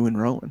you and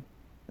Rowan.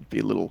 It'd be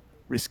a little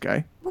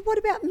risque. Well, what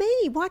about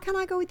me? Why can't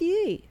I go with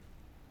you?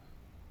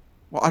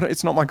 Well,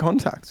 it's not my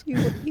contact.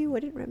 You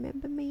wouldn't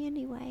remember me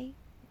anyway.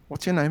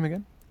 What's your name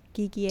again?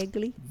 Gigi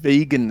Edgley.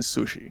 Vegan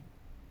sushi.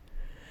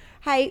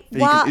 Hey,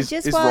 Vegan.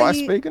 just is while rice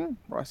you, vegan?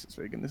 Rice is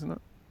vegan, isn't it?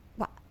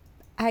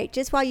 Hey,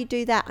 just while you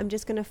do that, I'm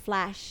just going to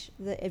flash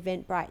the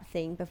Eventbrite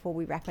thing before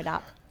we wrap it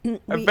up.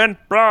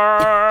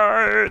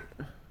 Eventbrite.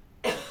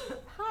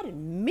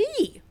 Pardon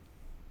me.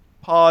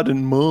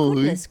 Pardon me.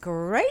 Goodness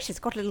gracious,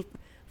 got a little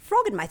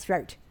frog in my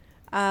throat.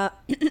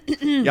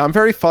 Yeah, I'm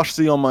very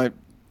fussy on my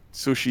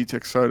sushi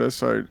texoda,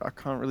 so I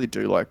can't really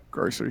do like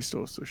grocery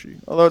store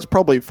sushi. Although it's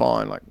probably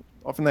fine. Like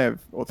often they have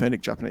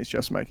authentic Japanese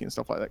chefs making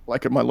stuff like that.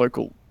 Like at my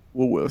local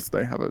Woolworths,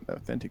 they have an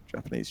authentic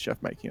Japanese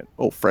chef making it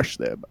all fresh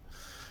there. But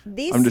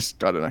I'm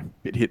just, I don't know,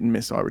 bit hit and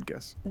miss, I would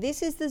guess.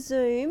 This is the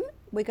Zoom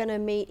we're going to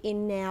meet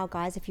in now,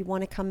 guys. If you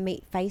want to come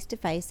meet face to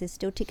face, there's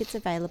still tickets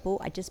available.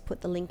 I just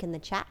put the link in the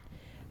chat.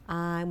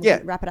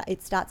 We'll wrap it up.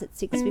 It starts at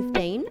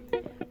 6:15.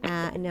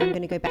 And now I'm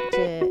going to go back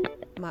to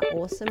my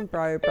awesome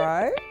bro.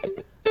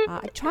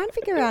 I try and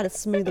figure out a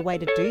smoother way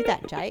to do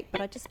that, Jake, but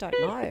I just don't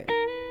know.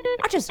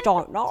 To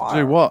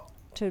do what?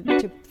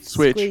 To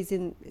Switch.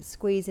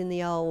 squeeze in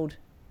the old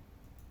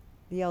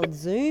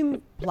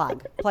Zoom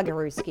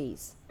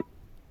plug-a-rooskies.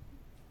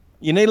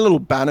 You need a little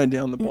banner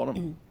down the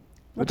bottom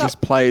that just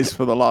plays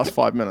for the last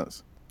 5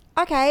 minutes.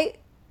 Okay,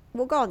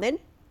 well, go on then.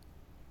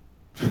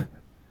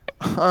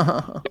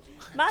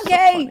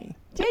 Monkey!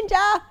 Ginger!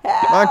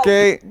 Help!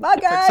 Monkey!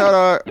 Monkey!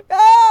 Texodo!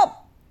 Help!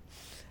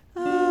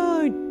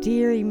 Oh,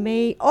 dearie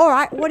me. All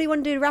right, what do you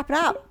want to do to wrap it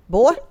up,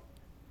 boy?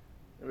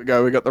 Here we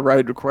go. We got the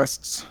raid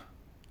requests.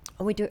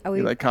 Here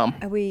they come.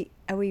 Are we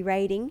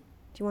raiding? Do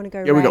you want to go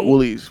raid? Yeah, we got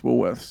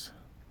Woolworths.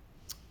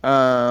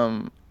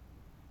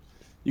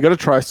 You got to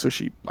try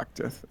sushi Black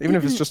Death, even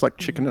if it's just like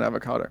chicken and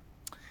avocado.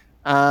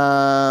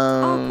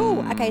 Oh, cool.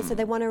 Okay, so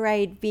they want to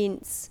raid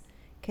Vince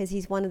because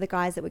he's one of the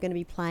guys that we're going to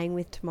be playing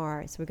with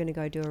tomorrow. So we're going to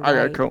go do a raid.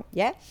 Okay, cool.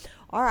 Yeah?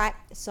 All right.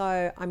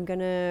 So I'm going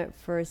to,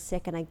 for a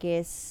second, I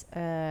guess...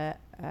 Lived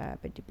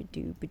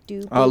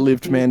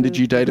man, did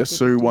you date a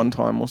Sue one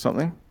time or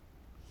something?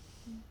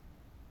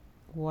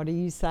 What are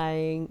you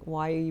saying?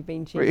 Why are you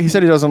being cheeky? He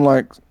said he doesn't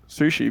like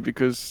sushi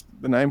because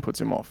the name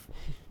puts him off.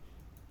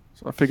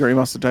 So I figure he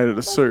must have dated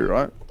a Sue,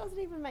 right? That doesn't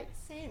even make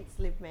sense,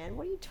 Liv man.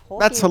 What are you talking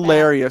That's about?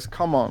 hilarious.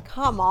 Come on.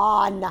 Come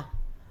on.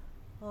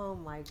 Oh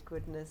my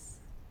goodness.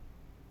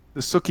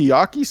 The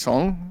sukiyaki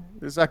song,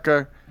 does that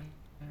go?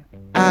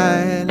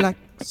 I like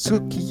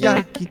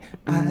sukiyaki.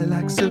 I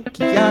like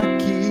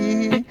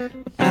sukiyaki.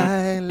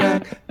 I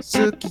like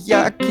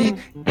sukiyaki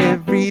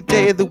every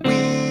day of the week.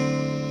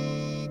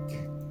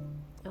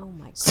 Oh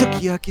my god.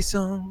 Sukiyaki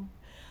song.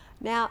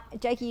 Now,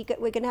 Jakey,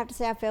 we're going to have to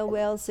say our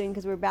farewells soon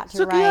because we're about to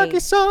Sukiyaki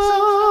raid.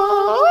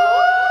 song.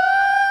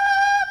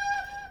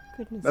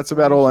 Goodness That's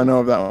about all I know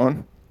of that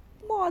one.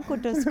 My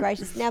goodness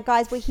gracious. Now,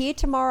 guys, we're here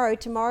tomorrow.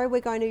 Tomorrow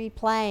we're going to be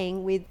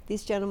playing with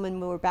this gentleman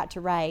we're about to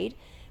raid,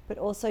 but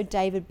also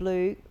David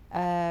Blue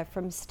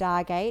from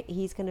Stargate.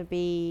 He's going to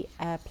be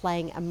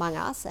playing Among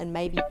Us, and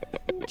maybe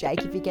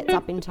Jake if he gets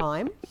up in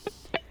time.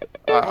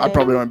 I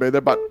probably won't be there,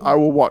 but I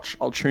will watch.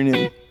 I'll tune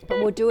in. But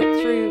we'll do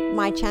it through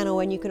my channel,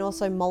 and you can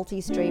also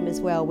multi-stream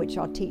as well, which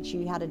I'll teach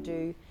you how to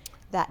do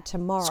that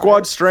tomorrow.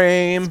 Squad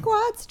stream.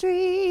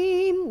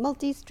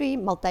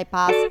 Multi-stream,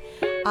 multi-pass.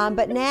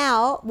 But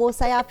now we'll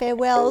say our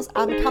farewells.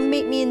 Come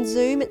meet me in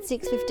Zoom at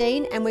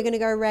 6:15, and we're going to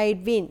go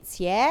raid Vince,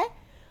 yeah?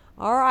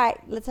 All right,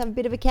 let's have a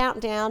bit of a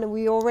countdown. Are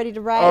we all ready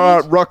to raid? All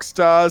right, rock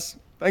stars.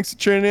 Thanks for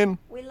tuning in.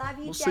 We love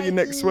you, We'll Jakey. see you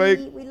next week.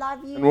 We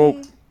love you. And we'll...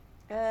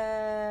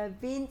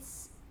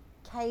 Vince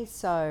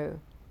Queso.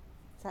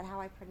 Is that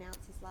how I pronounce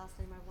his last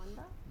name, I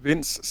wonder?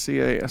 Vince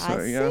C-A-S-O,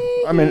 I yeah.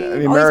 see. I mean, the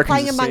he's Americans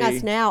playing are Among C.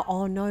 Us now.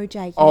 Oh, no,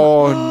 Jake.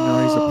 Oh,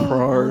 no, he's a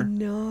pro. Oh,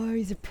 no,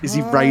 he's a pro. Is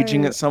he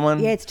raging at someone?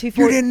 Yeah, it's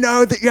 240. You didn't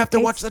know that you have to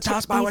watch the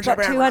taskbar. He's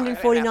got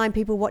 249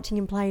 people watching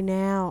him play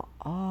now.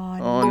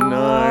 Oh,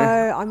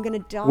 no. I'm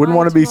going to die. Wouldn't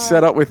want to be tomorrow.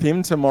 set up with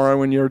him tomorrow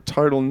when you're a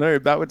total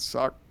noob. That would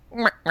suck.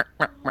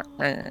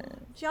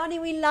 Johnny,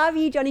 we love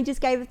you. Johnny just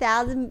gave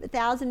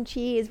 1,000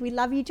 cheers. We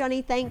love you,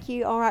 Johnny. Thank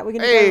you. All right, we're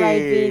going to go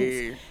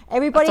raid Vince.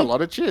 Everybody, That's a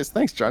lot of cheers.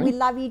 Thanks, we Johnny.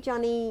 love you,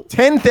 Johnny.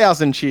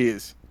 10,000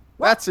 cheers.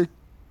 What?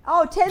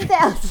 Oh,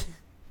 10,000.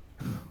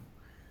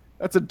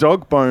 That's a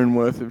dog bone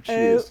worth of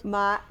cheers. Oh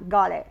my,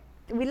 got it.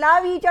 We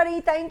love you,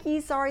 Johnny. Thank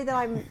you. Sorry that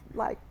I'm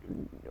like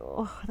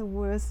the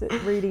worst at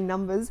reading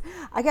numbers.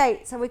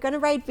 Okay, so we're going to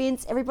raid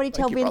Vince. Everybody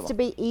tell you, Vince brother. to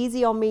be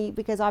easy on me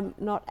because I'm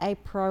not a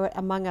pro at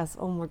Among Us.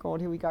 Oh my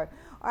God, here we go.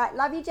 All right,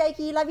 love you,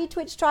 Jakey. Love you,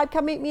 Twitch tribe.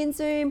 Come meet me in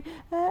Zoom.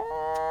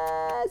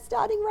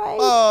 Starting raid.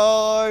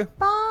 Bye.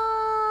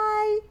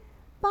 Bye.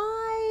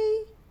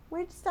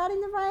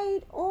 starting the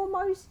raid.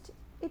 Almost.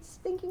 It's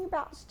thinking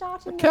about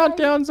starting the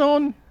Countdown's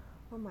on. raid.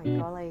 Oh my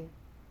golly.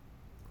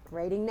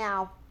 Raiding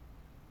now.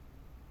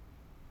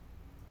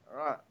 All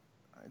right,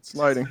 it's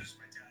loading.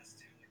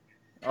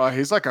 Oh,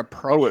 he's like a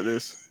pro at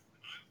this.